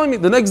 as he's telling me,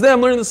 the next day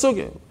I'm learning the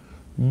Sukkah.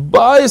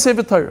 Buy a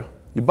Sefer Torah.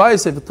 You buy a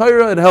Sefer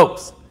Torah, it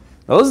helps.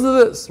 Now listen to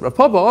this. Rav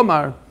Papa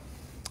Omar,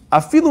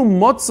 Afilu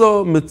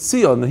Motzo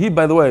Metzia, and he,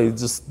 by the way,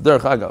 just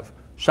Derech Agav,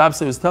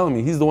 Shabsai was telling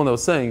me, he's the one that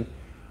was saying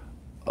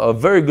a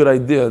very good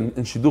idea in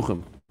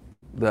Shidduchim,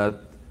 that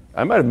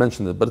I might have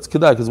mentioned it, but it's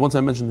Kedai, because once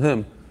I mentioned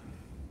him,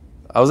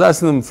 I was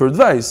asking him for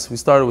advice. We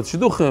started with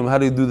Shidduchim, how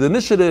do you do the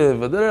initiative,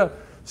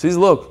 So he's,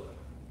 look,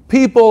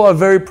 people are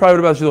very private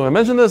about Shidduchim. I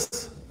mentioned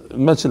this,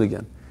 mention it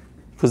again,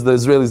 because the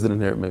Israelis didn't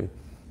hear it maybe.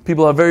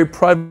 People are very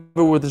private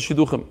with the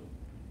Shidduchim.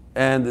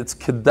 And it's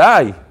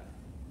Kedai.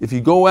 If you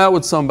go out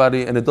with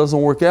somebody and it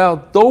doesn't work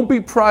out, don't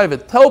be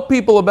private. Tell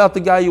people about the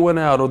guy you went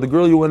out or the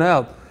girl you went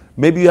out.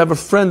 Maybe you have a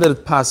friend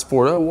that passed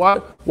for it. Why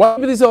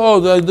would they say,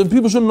 the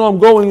people shouldn't know I'm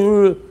going?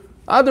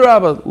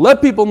 Adarabba,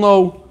 let people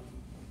know.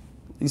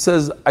 He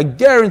says, I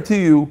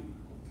guarantee you,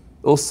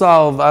 it'll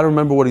solve, I don't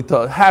remember what he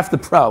told, half the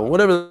problem,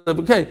 whatever,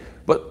 okay,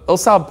 but it'll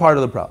solve part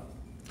of the problem.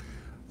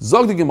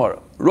 Zog the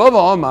Gemara. Rava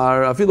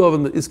Omar, afilu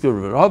of the Isker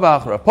River. Rava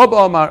Achra. Papa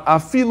Omar,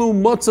 afilu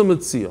motza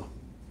metzia.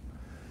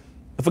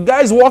 If a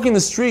guy's walking the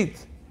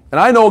street, and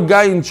I know a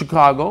guy in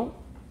Chicago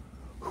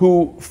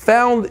who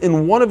found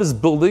in one of his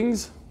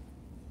buildings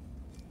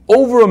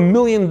over $1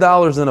 million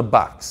in a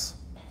box.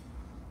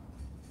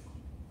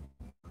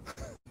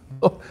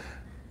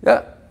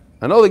 Yeah,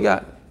 I know the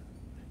guy.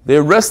 They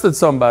arrested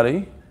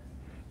somebody,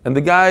 and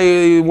the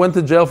guy went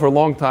to jail for a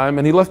long time,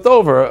 and he left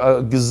over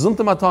a gezunta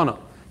matana.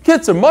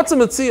 Kitzer, matzah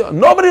metzia,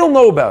 nobody will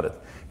know about it.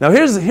 Now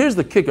here's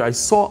the kicker. I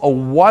saw a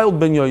wild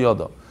Ben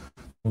Yoyoda.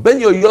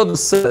 Ben Yoyoda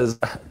says,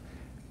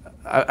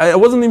 I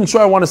wasn't even sure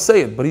I want to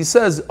say it, but he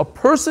says a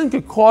person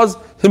could cause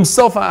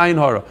himself an ayin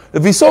hara.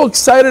 If he's so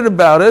excited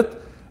about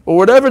it, or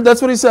whatever,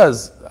 that's what he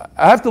says.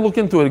 I have to look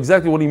into it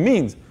exactly what he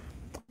means.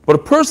 But a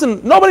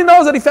person, nobody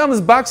knows that he found this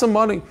box of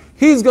money.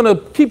 He's going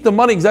to keep the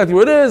money exactly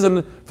where it is,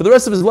 and for the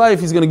rest of his life,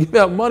 he's going to give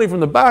out money from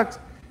the box.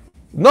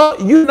 No,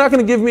 you're not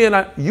going to give me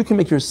you can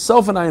make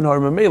yourself an ayin hara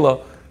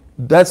memela.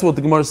 That's what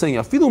the Gemara is saying.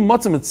 Afilu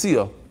matzah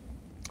metzia.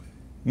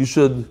 You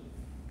should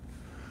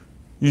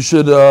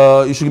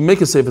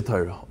make a Sefer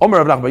Torah.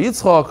 Omer Rav Nachman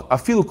Yitzchak,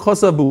 afilu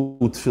kosav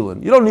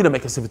b'tefillin. You don't need to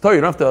make a Sefer Torah.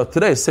 You don't have to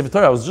today. Sefer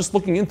Torah. I was just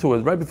looking into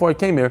it right before I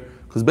came here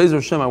because Be'ezer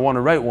Hashem I want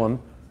to write one.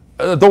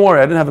 Don't worry,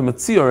 I didn't have a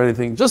metzia or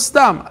anything. Just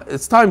stop.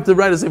 It's time to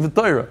write a Sefer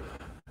Torah.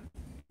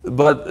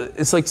 But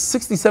it's like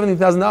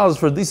 $60,000-$70,000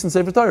 for a decent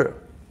Sefer Torah.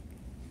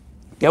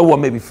 Get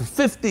one maybe for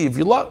 $50 if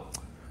you like.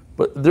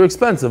 But they're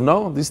expensive.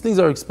 No, these things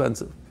are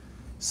expensive.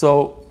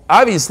 So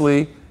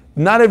obviously,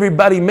 not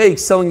everybody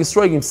makes selling a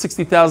strike game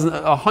 60,000,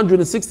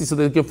 160, so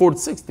they can afford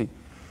 60.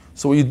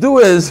 So what you do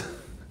is,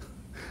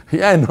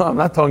 yeah, no, I'm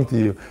not talking to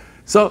you.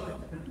 So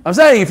I'm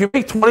saying if you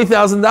make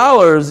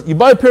 $20,000, you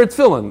buy a pair of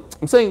tefillin.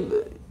 I'm saying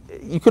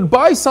you could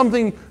buy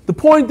something. The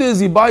point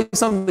is, you buy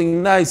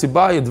something nice. You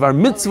buy a dvar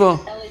mitzvah.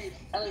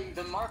 Eli,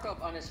 the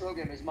markup on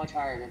esrogim is much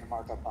higher than the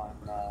markup on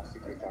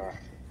Sefer Torah.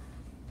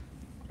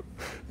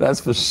 That's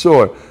for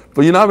sure.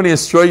 But you know how many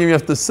esrogim you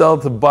have to sell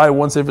to buy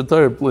one Sefer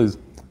Torah, please?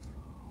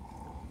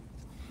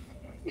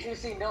 You should have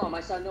seen Noam.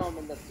 I saw Noam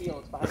in the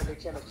fields behind the big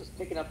Shemesh just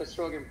picking up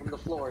esrogim from the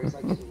floor. He's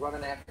like just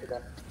running after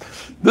them.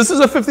 This is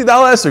a $50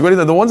 esrog. What do you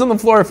think? The ones on the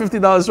floor are $50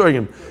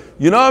 esrogim.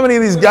 You know how many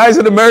of these guys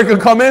in America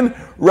come in?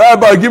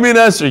 Rabbi, give me an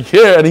esrog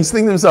here, and he's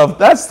thinking to himself,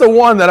 "That's the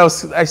one that I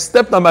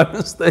stepped on by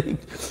mistake."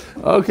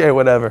 Okay,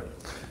 whatever.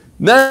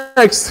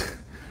 Next.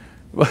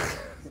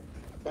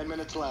 10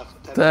 minutes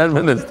left. 10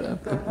 minutes.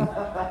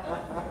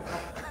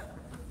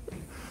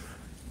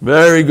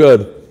 Very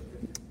good.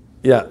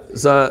 Yeah,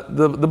 so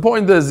the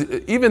point is,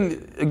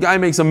 even a guy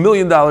makes $1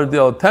 million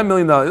deal, $10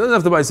 million, he doesn't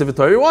have to buy Sefer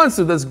Torah. He wants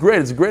to, that's great,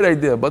 it's a great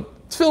idea.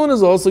 But tefillin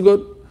is also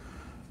good.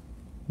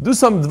 Do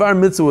some dvar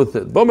mitzvah with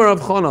it. Bomer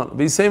Rav Chanan,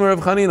 v'yiseimer Rav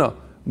Chanina,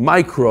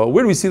 micro.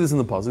 Where do we see this in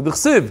the pasuk? The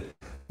chsiv,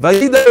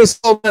 v'yida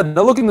Yisrael ned.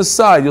 Now look in the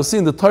side, you'll see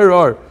in the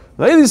Torah,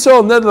 v'yida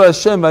Yisrael ned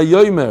l'Hashem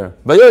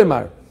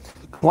v'yoymer.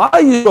 Klal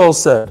Yisrael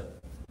said,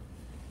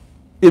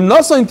 Im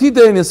nasayin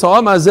titei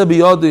nisa'am hazeh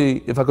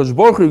biyadi, if HaKadosh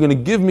Baruch Hu, you're going to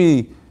give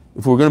me,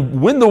 if we're going to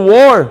win the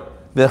war,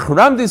 I'm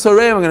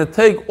going to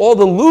take all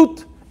the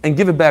loot and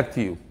give it back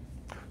to you.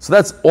 So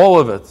that's all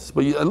of it.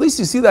 But at least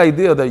you see the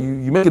idea that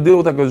you make a deal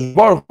with HaKadosh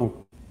Baruch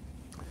Hu.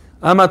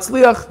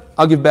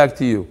 I'll give back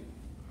to you.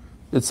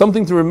 It's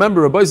something to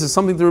remember. Rabbi says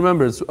something to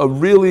remember. It's a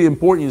really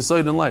important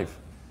yesod in life.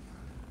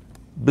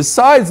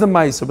 Besides the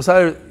ma'aser,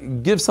 besides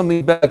give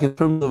something back in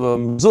terms of a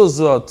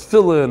mezuzah,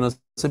 tefillin, a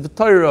sefer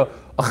Torah,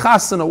 a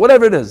chasana,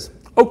 whatever it is.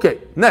 Okay,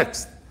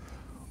 next.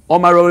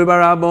 Omar Rabbi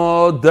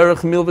Barabo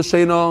derech mil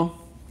v'sheino.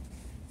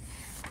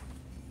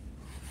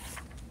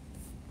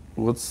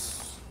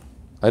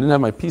 I didn't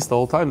have my piece the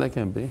whole time. That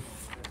can't be.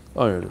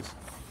 Oh, here it is.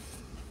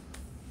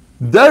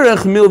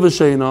 Derech mil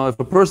v'sheino. If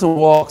a person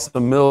walks a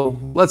mil,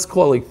 let's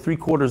call it like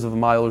 3/4 of a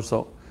mile or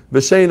so.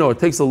 V'sheino, it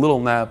takes a little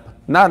nap,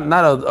 not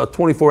a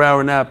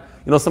 24-hour nap.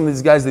 You know, some of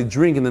these guys, they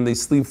drink and then they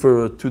sleep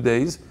for 2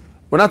 days.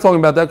 We're not talking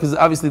about that because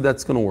obviously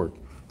that's going to work.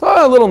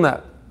 A little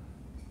nap.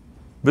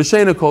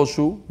 V'sheino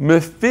kolshu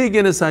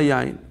mefigin es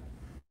hayayin.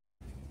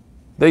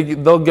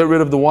 They'll get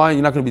rid of the wine.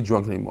 You're not going to be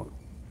drunk anymore.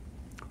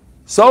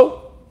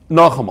 So,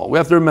 Nachama, we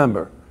have to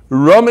remember.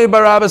 Rami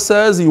Barabba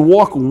says you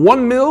walk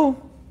 1 mil,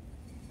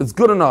 it's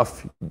good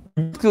enough.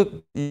 You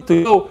could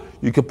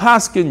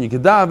paskin, you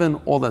could daven,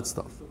 all that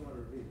stuff.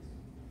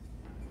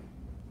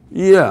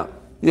 Yeah,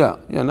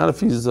 not if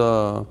he's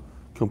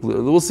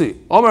completely. We'll see.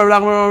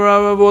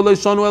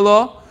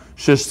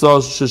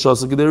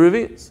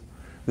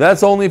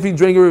 That's only if he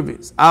drank a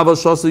revius.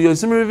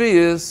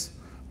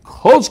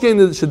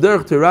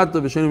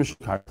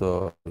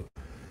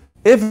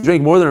 If you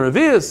drink more than a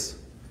revius,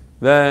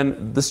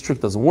 then this trick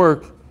doesn't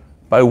work.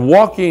 By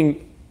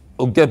walking,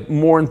 it'll get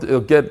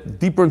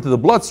deeper into the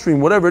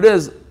bloodstream, whatever it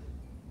is,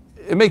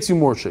 it makes you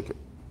more shikr.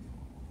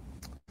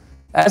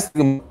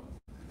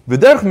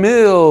 V'derech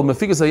mil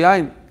mefikas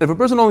hayayin. If a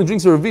person only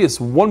drinks a revius,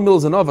 1 mil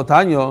is enough.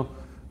 Atanya,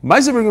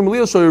 ma'aser b'Reb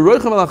Gamliel shoy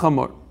roichem al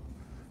hachamor.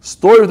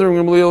 Story with Reb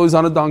Gamliel, he's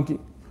on a donkey.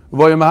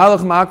 V'hoy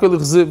mahalach ma'akol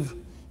l'chziv.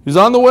 He's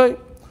on the way.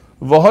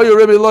 V'hoy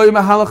Rebbe Eloi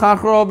mahalach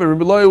achrav, and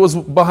Rebbe Eloi was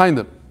behind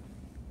him.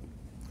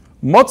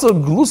 Matzah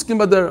gluskim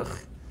b'derech.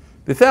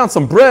 They found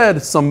some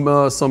bread, some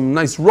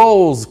nice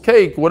rolls,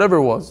 cake, whatever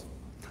it was.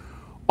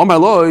 Omar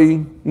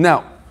Eloi.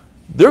 Now,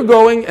 they're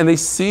going and they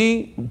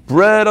see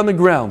bread on the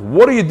ground.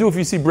 What do you do if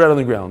you see bread on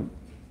the ground?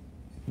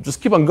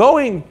 Just keep on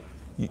going.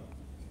 You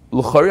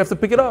have to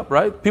pick it up,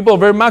 right? People are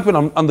very makbid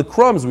on the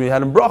crumbs we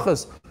had in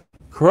brachas.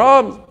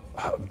 Crumbs,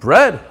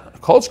 bread,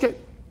 kolchke,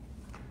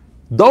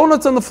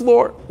 donuts on the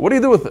floor. What do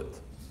you do with it?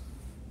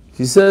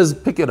 He says,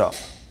 pick it up.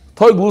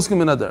 Toy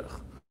gluskim in aderech.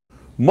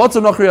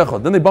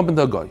 Then they bump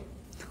into a guy.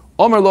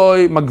 Omer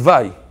loy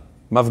magvai,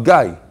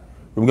 mavgai.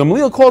 Reb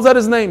Gamliel calls out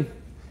his name.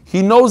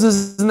 He knows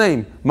his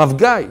name,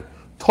 mavgai.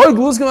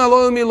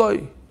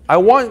 I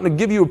want to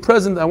give you a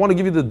present. I want to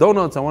give you the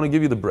donuts. I want to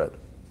give you the bread.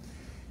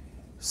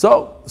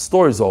 So the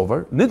story's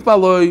over.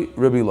 Nitbaloi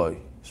Rebbe Eloi.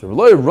 So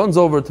Rebbe Eloi runs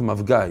over to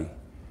Mavgai.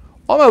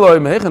 Where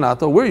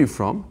are you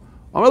from?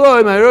 I'm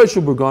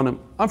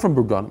from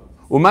Burganim.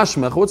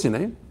 What's your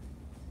name?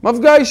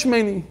 Mavgai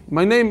Shmeni.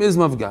 My name is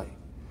Mavgai.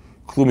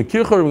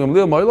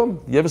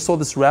 You ever saw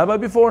this rabbi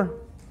before?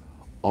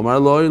 Omar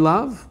Eloi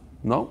Lav?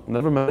 No,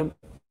 never met him.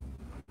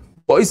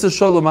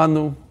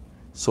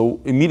 So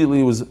immediately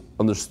it was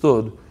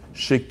understood.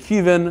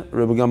 Shekiven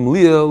Rebbe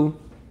Gamliel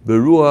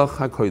beruach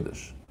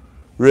hakodesh.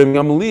 Rebbe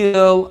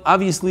Gamliel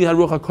obviously had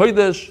ruach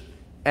hakodesh,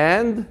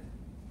 and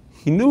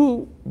he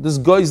knew this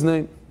guy's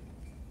name.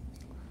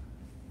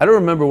 I don't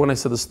remember when I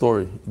said the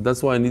story.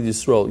 That's why I need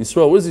Yisrael.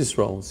 Yisrael, where's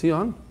Yisrael? Is he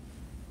on?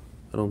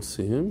 I don't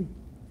see him.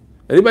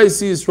 Anybody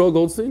see Yisrael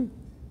Goldstein?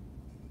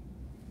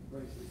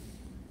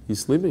 He's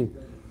sleeping.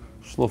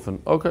 Schluffen.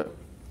 Okay.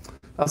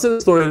 I'll say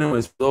the story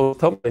anyways, so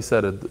tell me I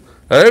said it. Did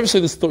I ever say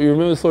the story? You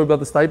remember the story about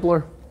the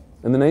stipler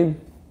and the name?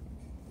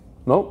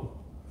 No?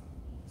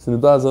 It's in the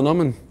Daz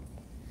Anomen.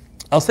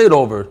 I'll say it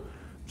over,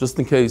 just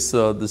in case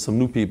there's some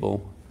new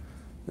people.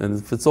 And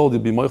if it's old,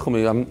 you'll be moichel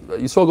me.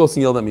 Yisrael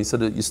Goldstein yelled at me. He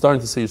said, you're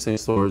starting to say your same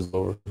stories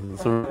over.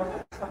 So,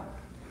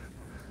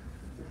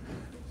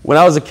 when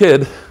I was a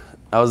kid,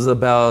 I was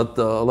about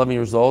 11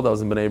 years old. I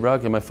was in Bnei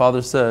Brak, and my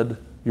father said,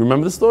 you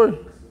remember the story?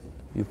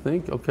 You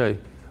think? Okay.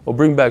 We'll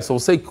bring back, so we'll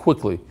say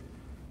quickly.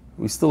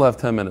 We still have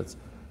 10 minutes.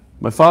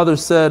 My father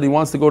said he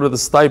wants to go to the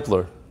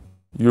stipler.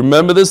 You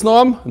remember this,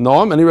 Noam?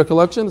 Noam, any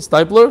recollection? The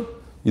stipler?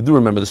 You do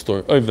remember the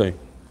story.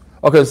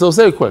 Okay, so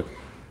say it quick.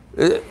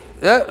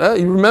 Yeah,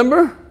 you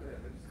remember?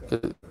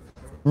 Okay.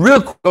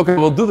 Real quick. Okay,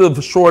 we'll do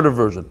the shorter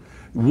version.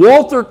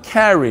 Walter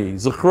Carey,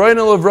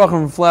 Zechreinu Levracha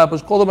from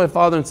Flatbush, called up my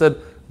father and said,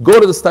 go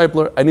to the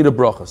stipler, I need a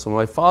bracha. So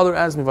my father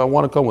asked me if I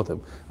want to come with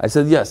him. I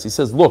said yes. He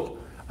says, look,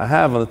 I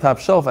have on the top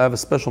shelf, I have a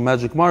special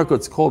magic marker.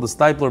 It's called the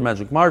Stipler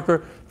magic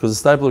marker because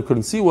the Stipler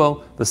couldn't see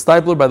well. The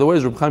Stipler, by the way,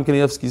 is Reb Chaim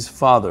Kanievsky's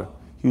father.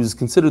 He was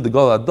considered the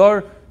Gal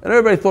Adar, and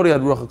everybody thought he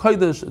had Ruach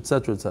HaKodesh,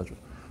 etc., etc.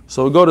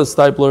 So we go to the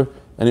Stipler,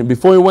 and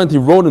before he went, he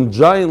wrote in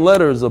giant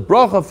letters a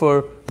bracha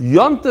for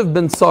Yontiv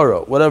ben Sara,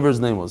 whatever his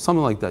name was,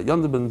 something like that,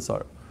 Yontiv ben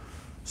Sara.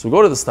 So we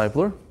go to the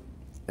Stipler,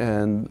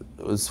 and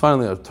it was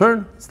finally our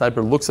turn. The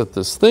Stipler looks at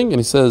this thing, and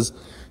he says,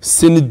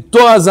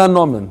 Sinido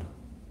Azanomen.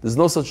 There's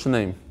no such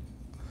name.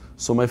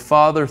 So my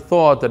father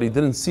thought that he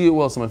didn't see it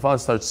well, so my father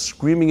started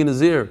screaming in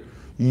his ear,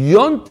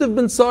 Yontif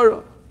ben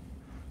Sarah.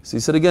 So he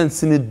said again,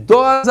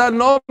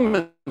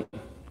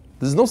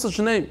 there's no such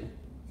name.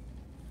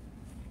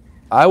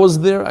 I was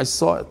there, I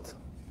saw it.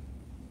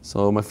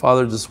 So my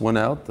father just went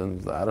out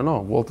and, I don't know,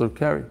 Walter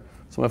Carey.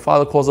 So my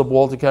father calls up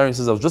Walter Carey and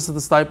says, I was just at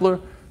the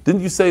Stipler. Didn't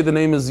you say the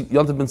name is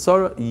Yontif ben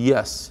Sarah?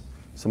 Yes.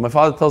 So my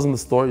father tells him the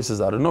story. He says,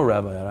 I don't know,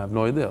 Rabbi, I have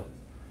no idea.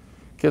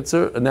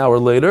 Kitzer, an hour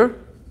later,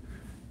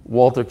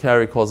 Walter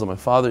Carey calls up my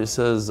father. He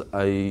says,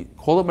 I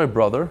called up my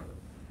brother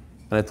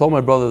and I told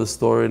my brother the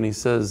story, and he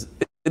says,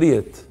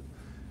 idiot,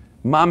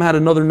 Mom had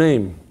another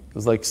name. It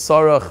was like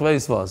Sarah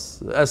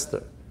Chveisvas,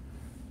 Esther.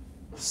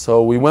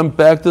 So we went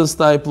back to the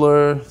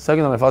Stipler.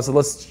 Second time, my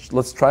father said,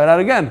 let's try it out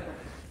again.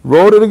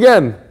 Wrote it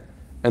again.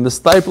 And the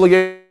Stipler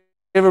gave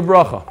a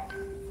bracha.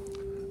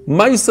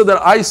 Maisa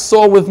that I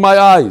saw with my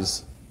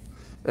eyes.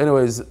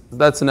 Anyways,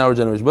 that's in our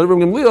generation. But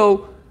Rabbi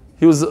Gamliel,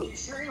 he was... Are you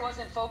sure he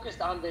wasn't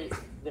focused on the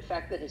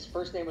fact that his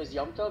first name was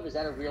Yom Tov? Is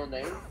that a real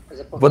name?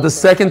 But the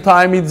second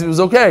time, it was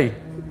okay.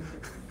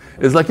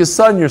 It's like his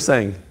son, you're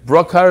saying.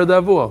 Brak Hara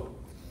Davua.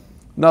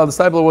 No, the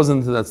Stipler wasn't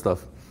into that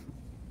stuff.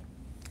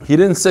 He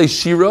didn't say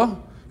Shira.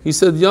 He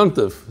said Yom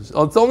Tov.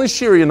 Oh, it's only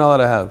Shira you're not allowed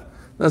to have.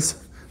 That's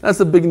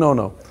a big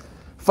no-no.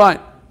 Fine.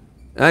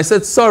 And I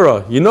said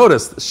Sarah. You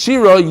noticed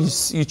Shira.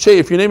 You change,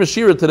 if your name is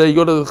Shira today, you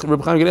go to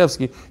Reb Chaim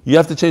Kanievsky, you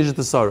have to change it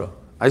to Sarah.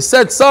 I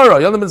said Sarah.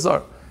 Yom Tov ben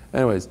Sarah.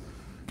 Anyways,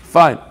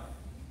 fine.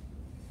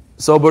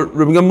 So, but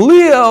Reb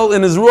Gamliel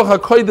in his Ruach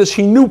HaKodesh,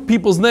 he knew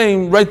people's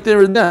name right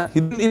there and then. He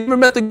never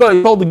met the guy.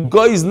 He told the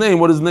guy's name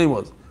what his name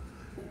was.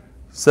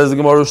 Says the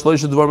Gemara,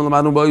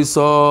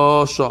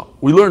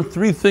 we learned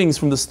three things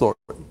from this story.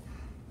 We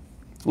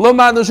learn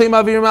a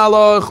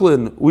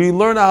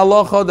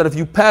halacha that if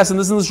you pass, and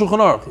this is in the Shulchan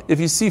Aruch, if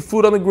you see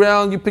food on the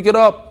ground, you pick it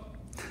up.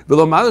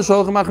 Now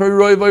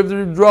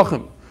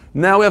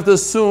we have to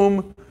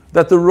assume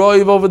that the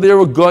roiv over there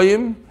were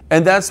goyim,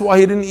 and that's why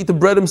he didn't eat the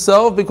bread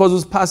himself, because it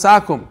was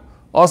pasakum,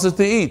 also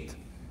to eat.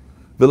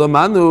 And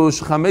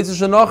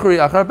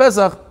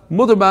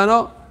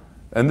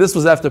this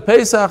was after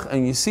Pesach,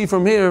 and you see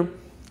from here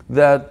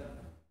that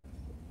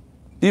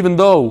even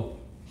though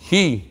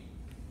he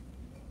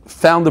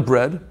found the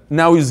bread,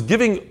 now he's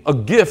giving a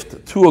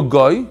gift to a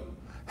guy.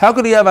 How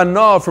could he have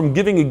anah from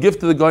giving a gift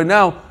to the guy?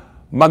 Now,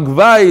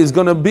 Magvai is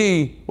going to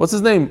be, what's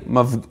his name?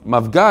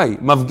 Mavgai.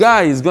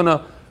 Mavgai is going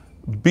to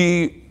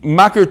be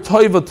Makir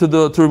Toiva to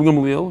Reb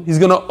Gamliel. He's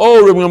going to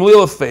owe Reb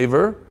Gamliel a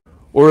favor,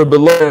 or a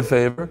below a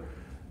favor.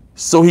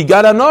 So he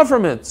got anah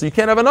from it. So you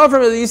can't have anah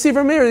from it. You see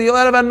from here, you'll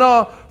have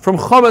anah from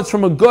chametz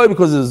from a guy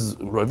because it's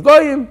Rav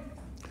Goyim.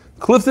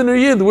 Clifton or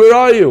Yid, where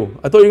are you?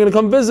 I thought you were going to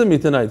come visit me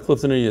tonight,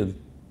 Clifton or Yid.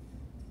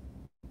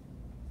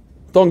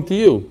 Talking to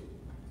you.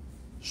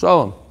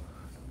 Shalom.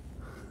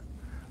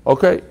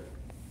 Okay.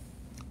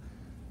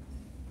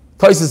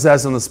 Taisus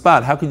asks on the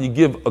spot, how could you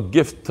give a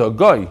gift to a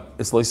guy?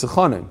 It's like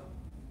sechanim. I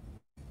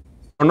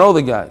don't know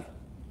the guy.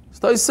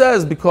 So Taisus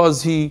says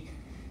because he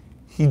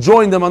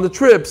joined them on the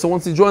trip, so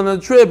once he joined on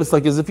the trip, it's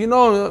like as if you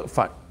know,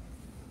 fine.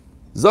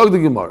 Zog the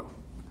Gemara.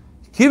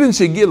 Kivin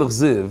shegil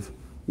ziv.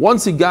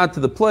 Once he got to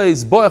the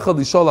place,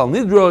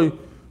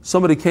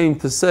 somebody came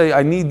to say,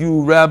 I need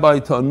you, Rabbi,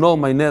 to annul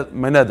my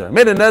neder. I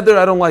made a neder,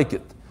 I don't like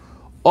it.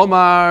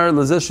 Omar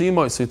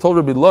Lazeshimo. So he told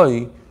Rabbi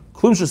Loi,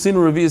 Klum Shasinu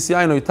Revius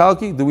Yaino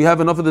Italki. Do we have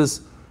enough of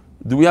this?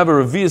 Do we have a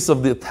revius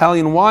of the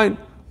Italian wine?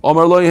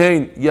 Omar Loi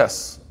Hein.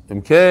 Yes.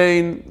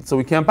 Imkain. So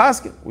we can't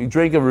pass it. We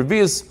drank a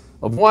revius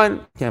of wine,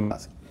 can't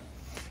pass it.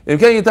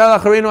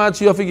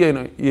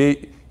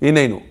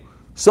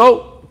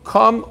 So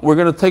come, we're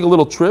going to take a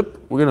little trip.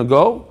 We're going to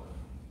go.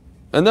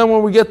 And then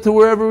when we get to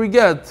wherever we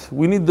get,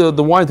 we need the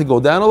wine to go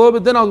down a little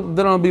bit, then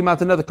I'll be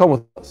matanet to come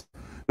with us.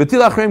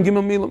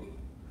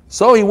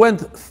 So he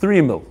went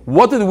 3 mil.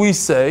 What did we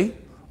say?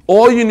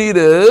 All you need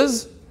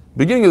is,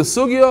 beginning of the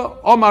sugya,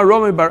 Omar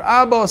Romi Bar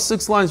Abba,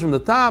 6 lines from the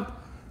top,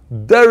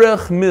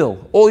 derech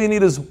mil. All you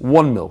need is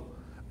 1 mil.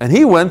 And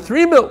he went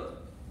 3 mil.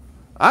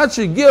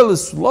 Isn't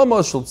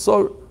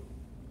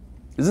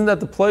that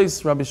the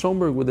place, Rabbi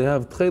Schomburg, where they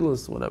have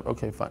tchelas, whatever?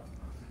 Okay, fine.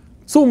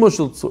 Tzur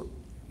mushel tzur.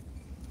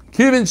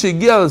 Kivin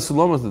shegiel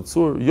sulomas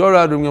tzur.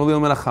 Yorad Reb Gamliel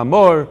menach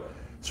hamor.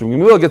 So Reb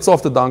Gamliel gets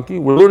off the donkey.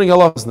 We're learning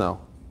halachas now.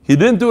 He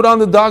didn't do it on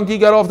the donkey. He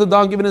got off the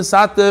donkey even in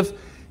satif.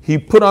 He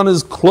put on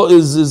his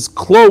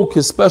cloak,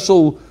 his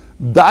special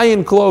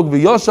dayan cloak.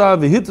 V'yosha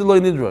v'hitloi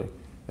nidroi.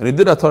 And he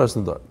did ataras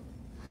nadar.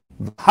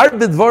 Hard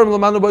b'dvarim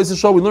l'manu b'yis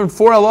shol. We learned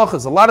 4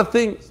 halachas, a lot of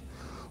things.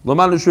 We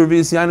see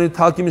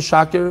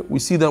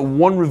that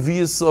 1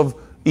 revius of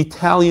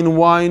Italian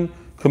wine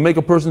can make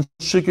a person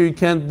shikr, you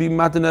can't be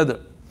mataneder.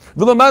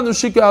 And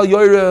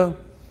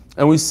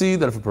we see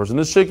that if a person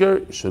is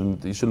shikr,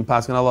 he shouldn't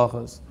pass in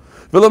halachas.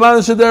 But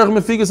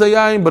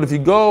if you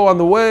go on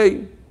the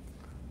way,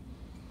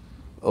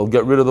 it'll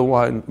get rid of the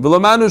wine.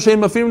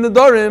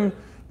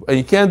 And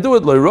you can't do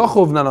it,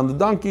 not on the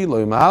donkey,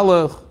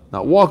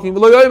 not walking,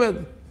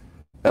 because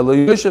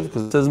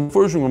it says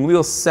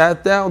Gamliel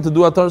sat down to do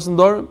Atar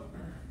Sandarim.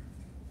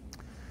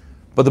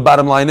 But the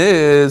bottom line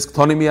is, it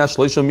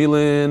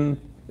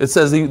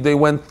says they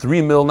went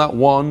 3 mil, not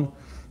 1.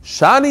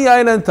 Shani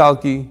yain and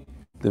talki,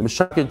 the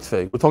meshakir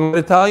tfei. We're talking about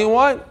Italian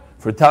wine.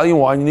 For Italian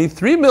wine, you need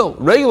 3 mil.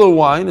 Regular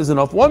wine is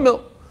enough 1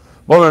 mil.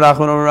 Ava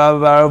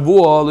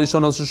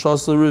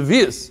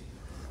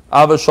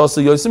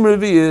Shasa Yosim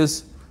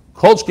Revius,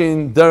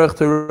 Kolchkin, Derech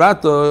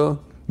Terata,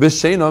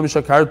 Vishena,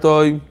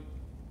 Mishakartoi.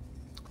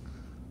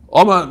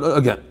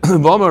 Again,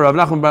 Vomar Rav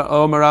Nachman,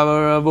 Omar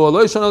Rav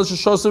Shana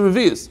Shasa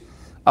Revius.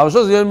 Ava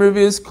Shasa Yosim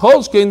Revius,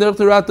 Kolchkin, Derech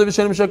Terata,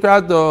 Vishena,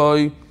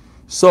 Mishakartoi.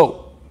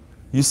 So,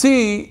 you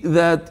see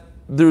that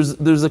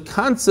there's a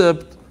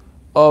concept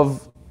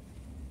of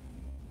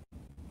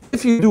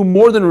if you do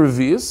more than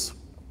Revius,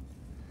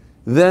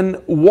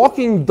 then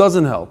walking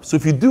doesn't help. So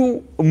if you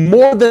do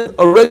more than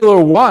a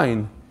regular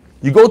wine,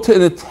 you go to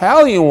an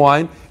Italian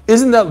wine,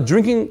 isn't that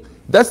drinking,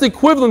 that's the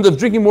equivalent of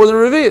drinking more than a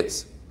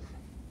Revius.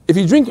 If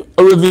you drink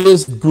a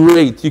Revius,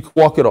 great, you can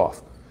walk it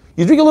off.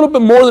 You drink a little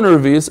bit more than a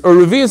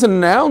Revius in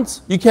an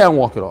ounce, you can't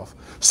walk it off.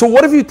 So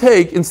what if you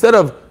take, instead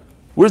of,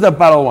 where's that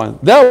bottle of wine?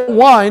 That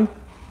wine,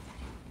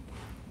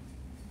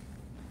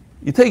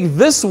 you take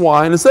this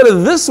wine, instead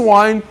of this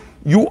wine,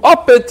 you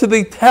up it to the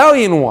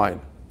Italian wine.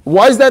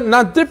 Why is that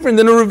not different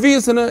than a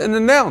Revius in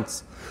an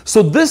ounce?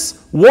 So this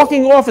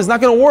walking off is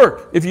not going to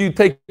work if you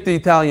take the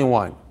Italian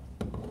wine.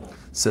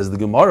 Says the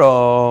Gemara,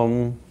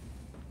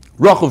 Rachuv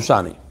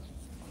Shani.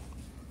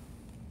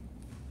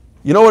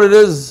 You know what it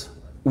is?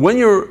 When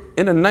you're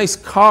in a nice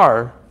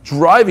car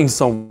driving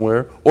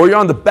somewhere, or you're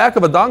on the back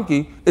of a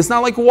donkey, it's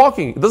not like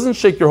walking. It doesn't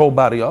shake your whole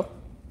body up.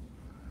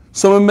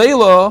 So in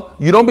Mela,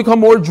 you don't become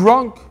more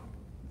drunk.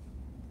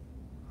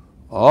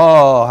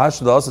 Oh,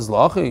 Hashdas is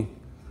lachi.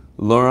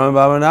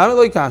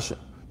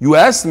 You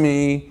asked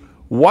me,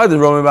 why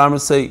did Rami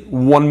Bamar say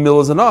 1 mil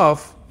is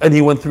enough, and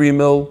he went 3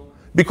 mil?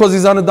 Because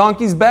he's on a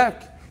donkey's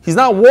back. He's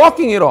not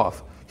walking it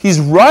off. He's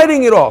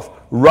riding it off.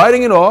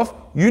 Riding it off,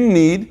 you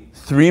need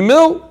 3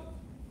 mil.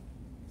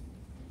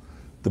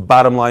 The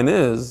bottom line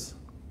is,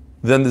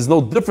 then there's no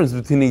difference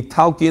between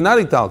Italki and not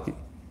Italki.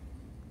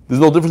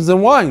 There's no difference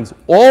in wines.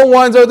 All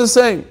wines are the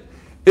same.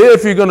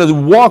 If you're going to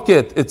walk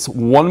it, it's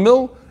 1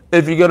 mil.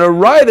 If you're going to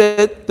ride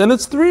it, then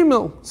it's 3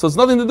 mil. So it's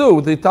nothing to do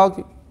with the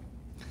Italki.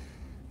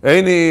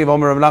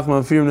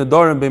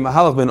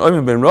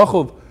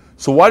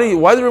 So why do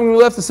the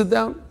Rebbe have to sit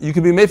down? You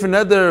can be made for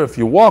neder if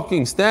you're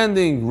walking,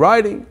 standing,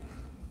 riding.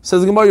 Says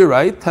the Gemara, you're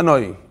right.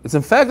 Tanoi. It's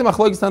in fact the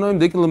machlokes Tanoim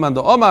dikul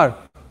manda Omar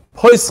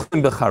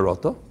poischim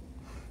becharota.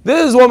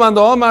 This is what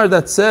Manda Omar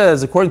that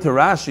says, according to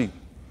Rashi,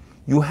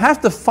 you have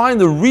to find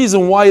the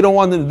reason why you don't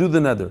want them to do the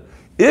neder.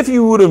 If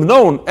you would have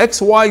known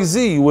X, Y,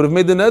 Z, you would have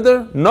made the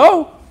neder?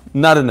 No.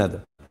 Not a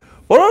neder.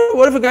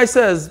 What if a guy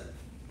says,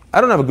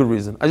 I don't have a good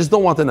reason. I just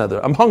don't want the neder.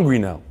 I'm hungry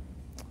now.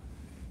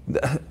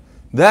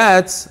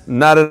 That's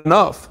not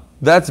enough.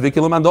 That's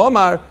Vikilim and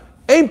Omar.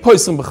 Ain't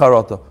poisim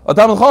b'charata. A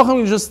Talmid Chacham,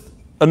 you just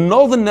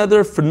annul the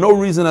neder for no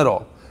reason at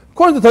all.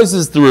 According to Tosfos,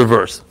 it's the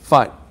reverse.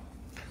 Fine.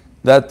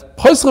 That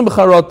poisim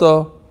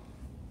b'charata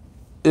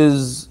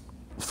is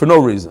for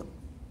no reason.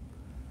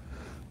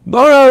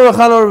 What did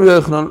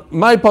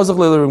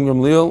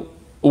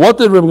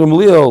Reb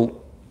Gamliel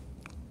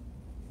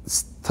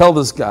tell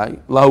this guy,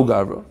 Lahu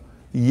Gavra?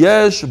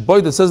 Yesh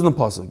boita, says in the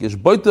pasuk, Yesh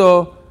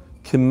boita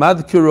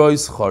kimad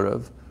kirois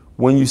charev.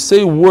 When you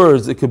say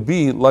words, it could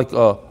be like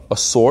a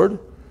sword.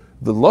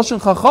 The lashon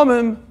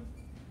chachamim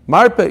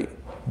marpei,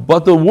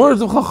 but the words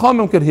of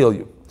chachamim could heal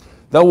you.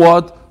 That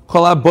what?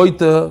 Kol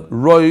boita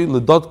roi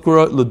ledak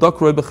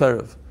roi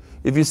becherev.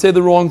 If you say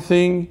the wrong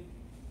thing,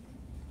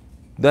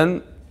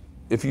 then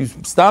if you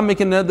stop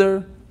making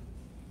neder,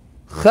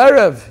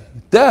 cherev,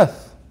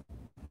 death.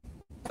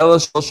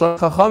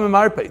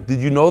 Did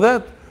you know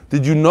that?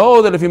 Did you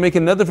know that if you make a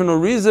neder for no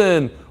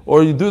reason,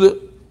 or you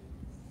do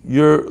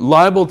you're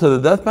liable to the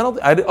death penalty?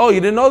 Oh,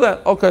 you didn't know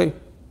that? Okay.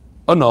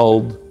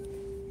 Annulled.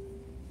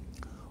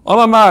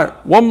 One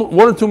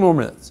or two more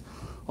minutes.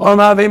 In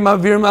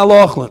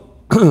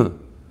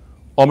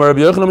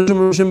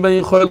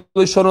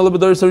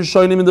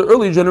the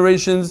early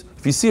generations,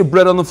 if you see a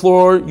bread on the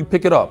floor, you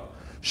pick it up.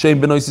 We're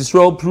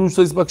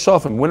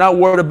not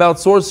worried about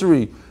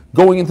sorcery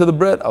going into the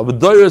bread.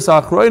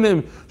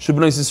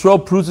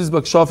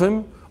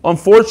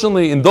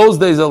 Unfortunately, in those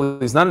days at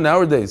least, not in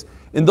our days,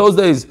 in those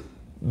days,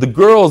 the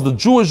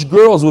Jewish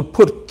girls would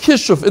put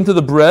kishuf into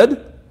the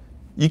bread.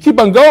 You keep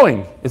on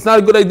going. It's not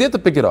a good idea to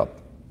pick it up.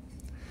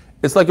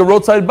 It's like a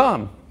roadside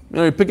bomb.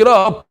 You pick it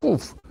up,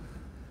 poof.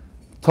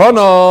 But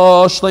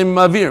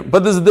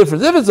there's a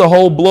difference. If it's a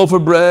whole loaf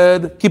of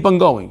bread, keep on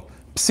going.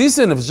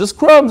 Psisin, if it's just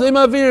crumbs, the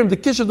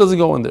kishuf doesn't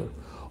go in there.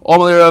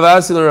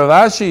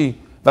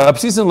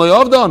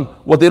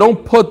 What they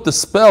don't put the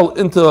spell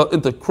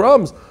into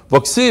crumbs.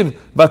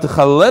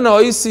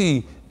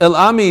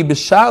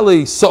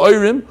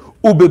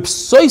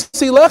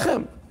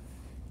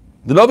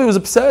 The Navi was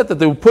upset that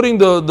they were putting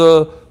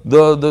the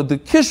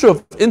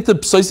kishuf into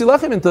psoisi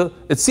lechem.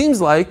 It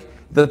seems like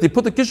that they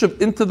put the kishuf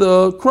into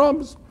the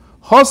crumbs.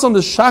 Hasan the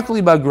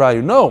shakli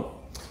bagrayu. No,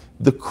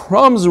 the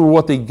crumbs were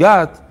what they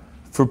got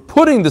for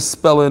putting the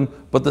spell in,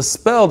 but the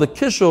spell, the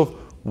kishuf,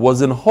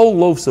 was in whole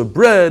loaves of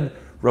bread.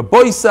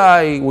 Rabbi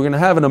Isai, we're going to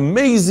have an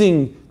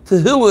amazing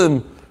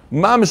Tehillim,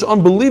 mamish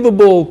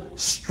unbelievable,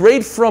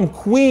 straight from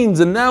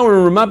Queens, and now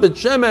we're in Ramat Bet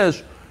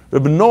Shemesh.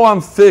 Rabbi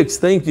Noam Fix,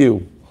 thank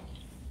you.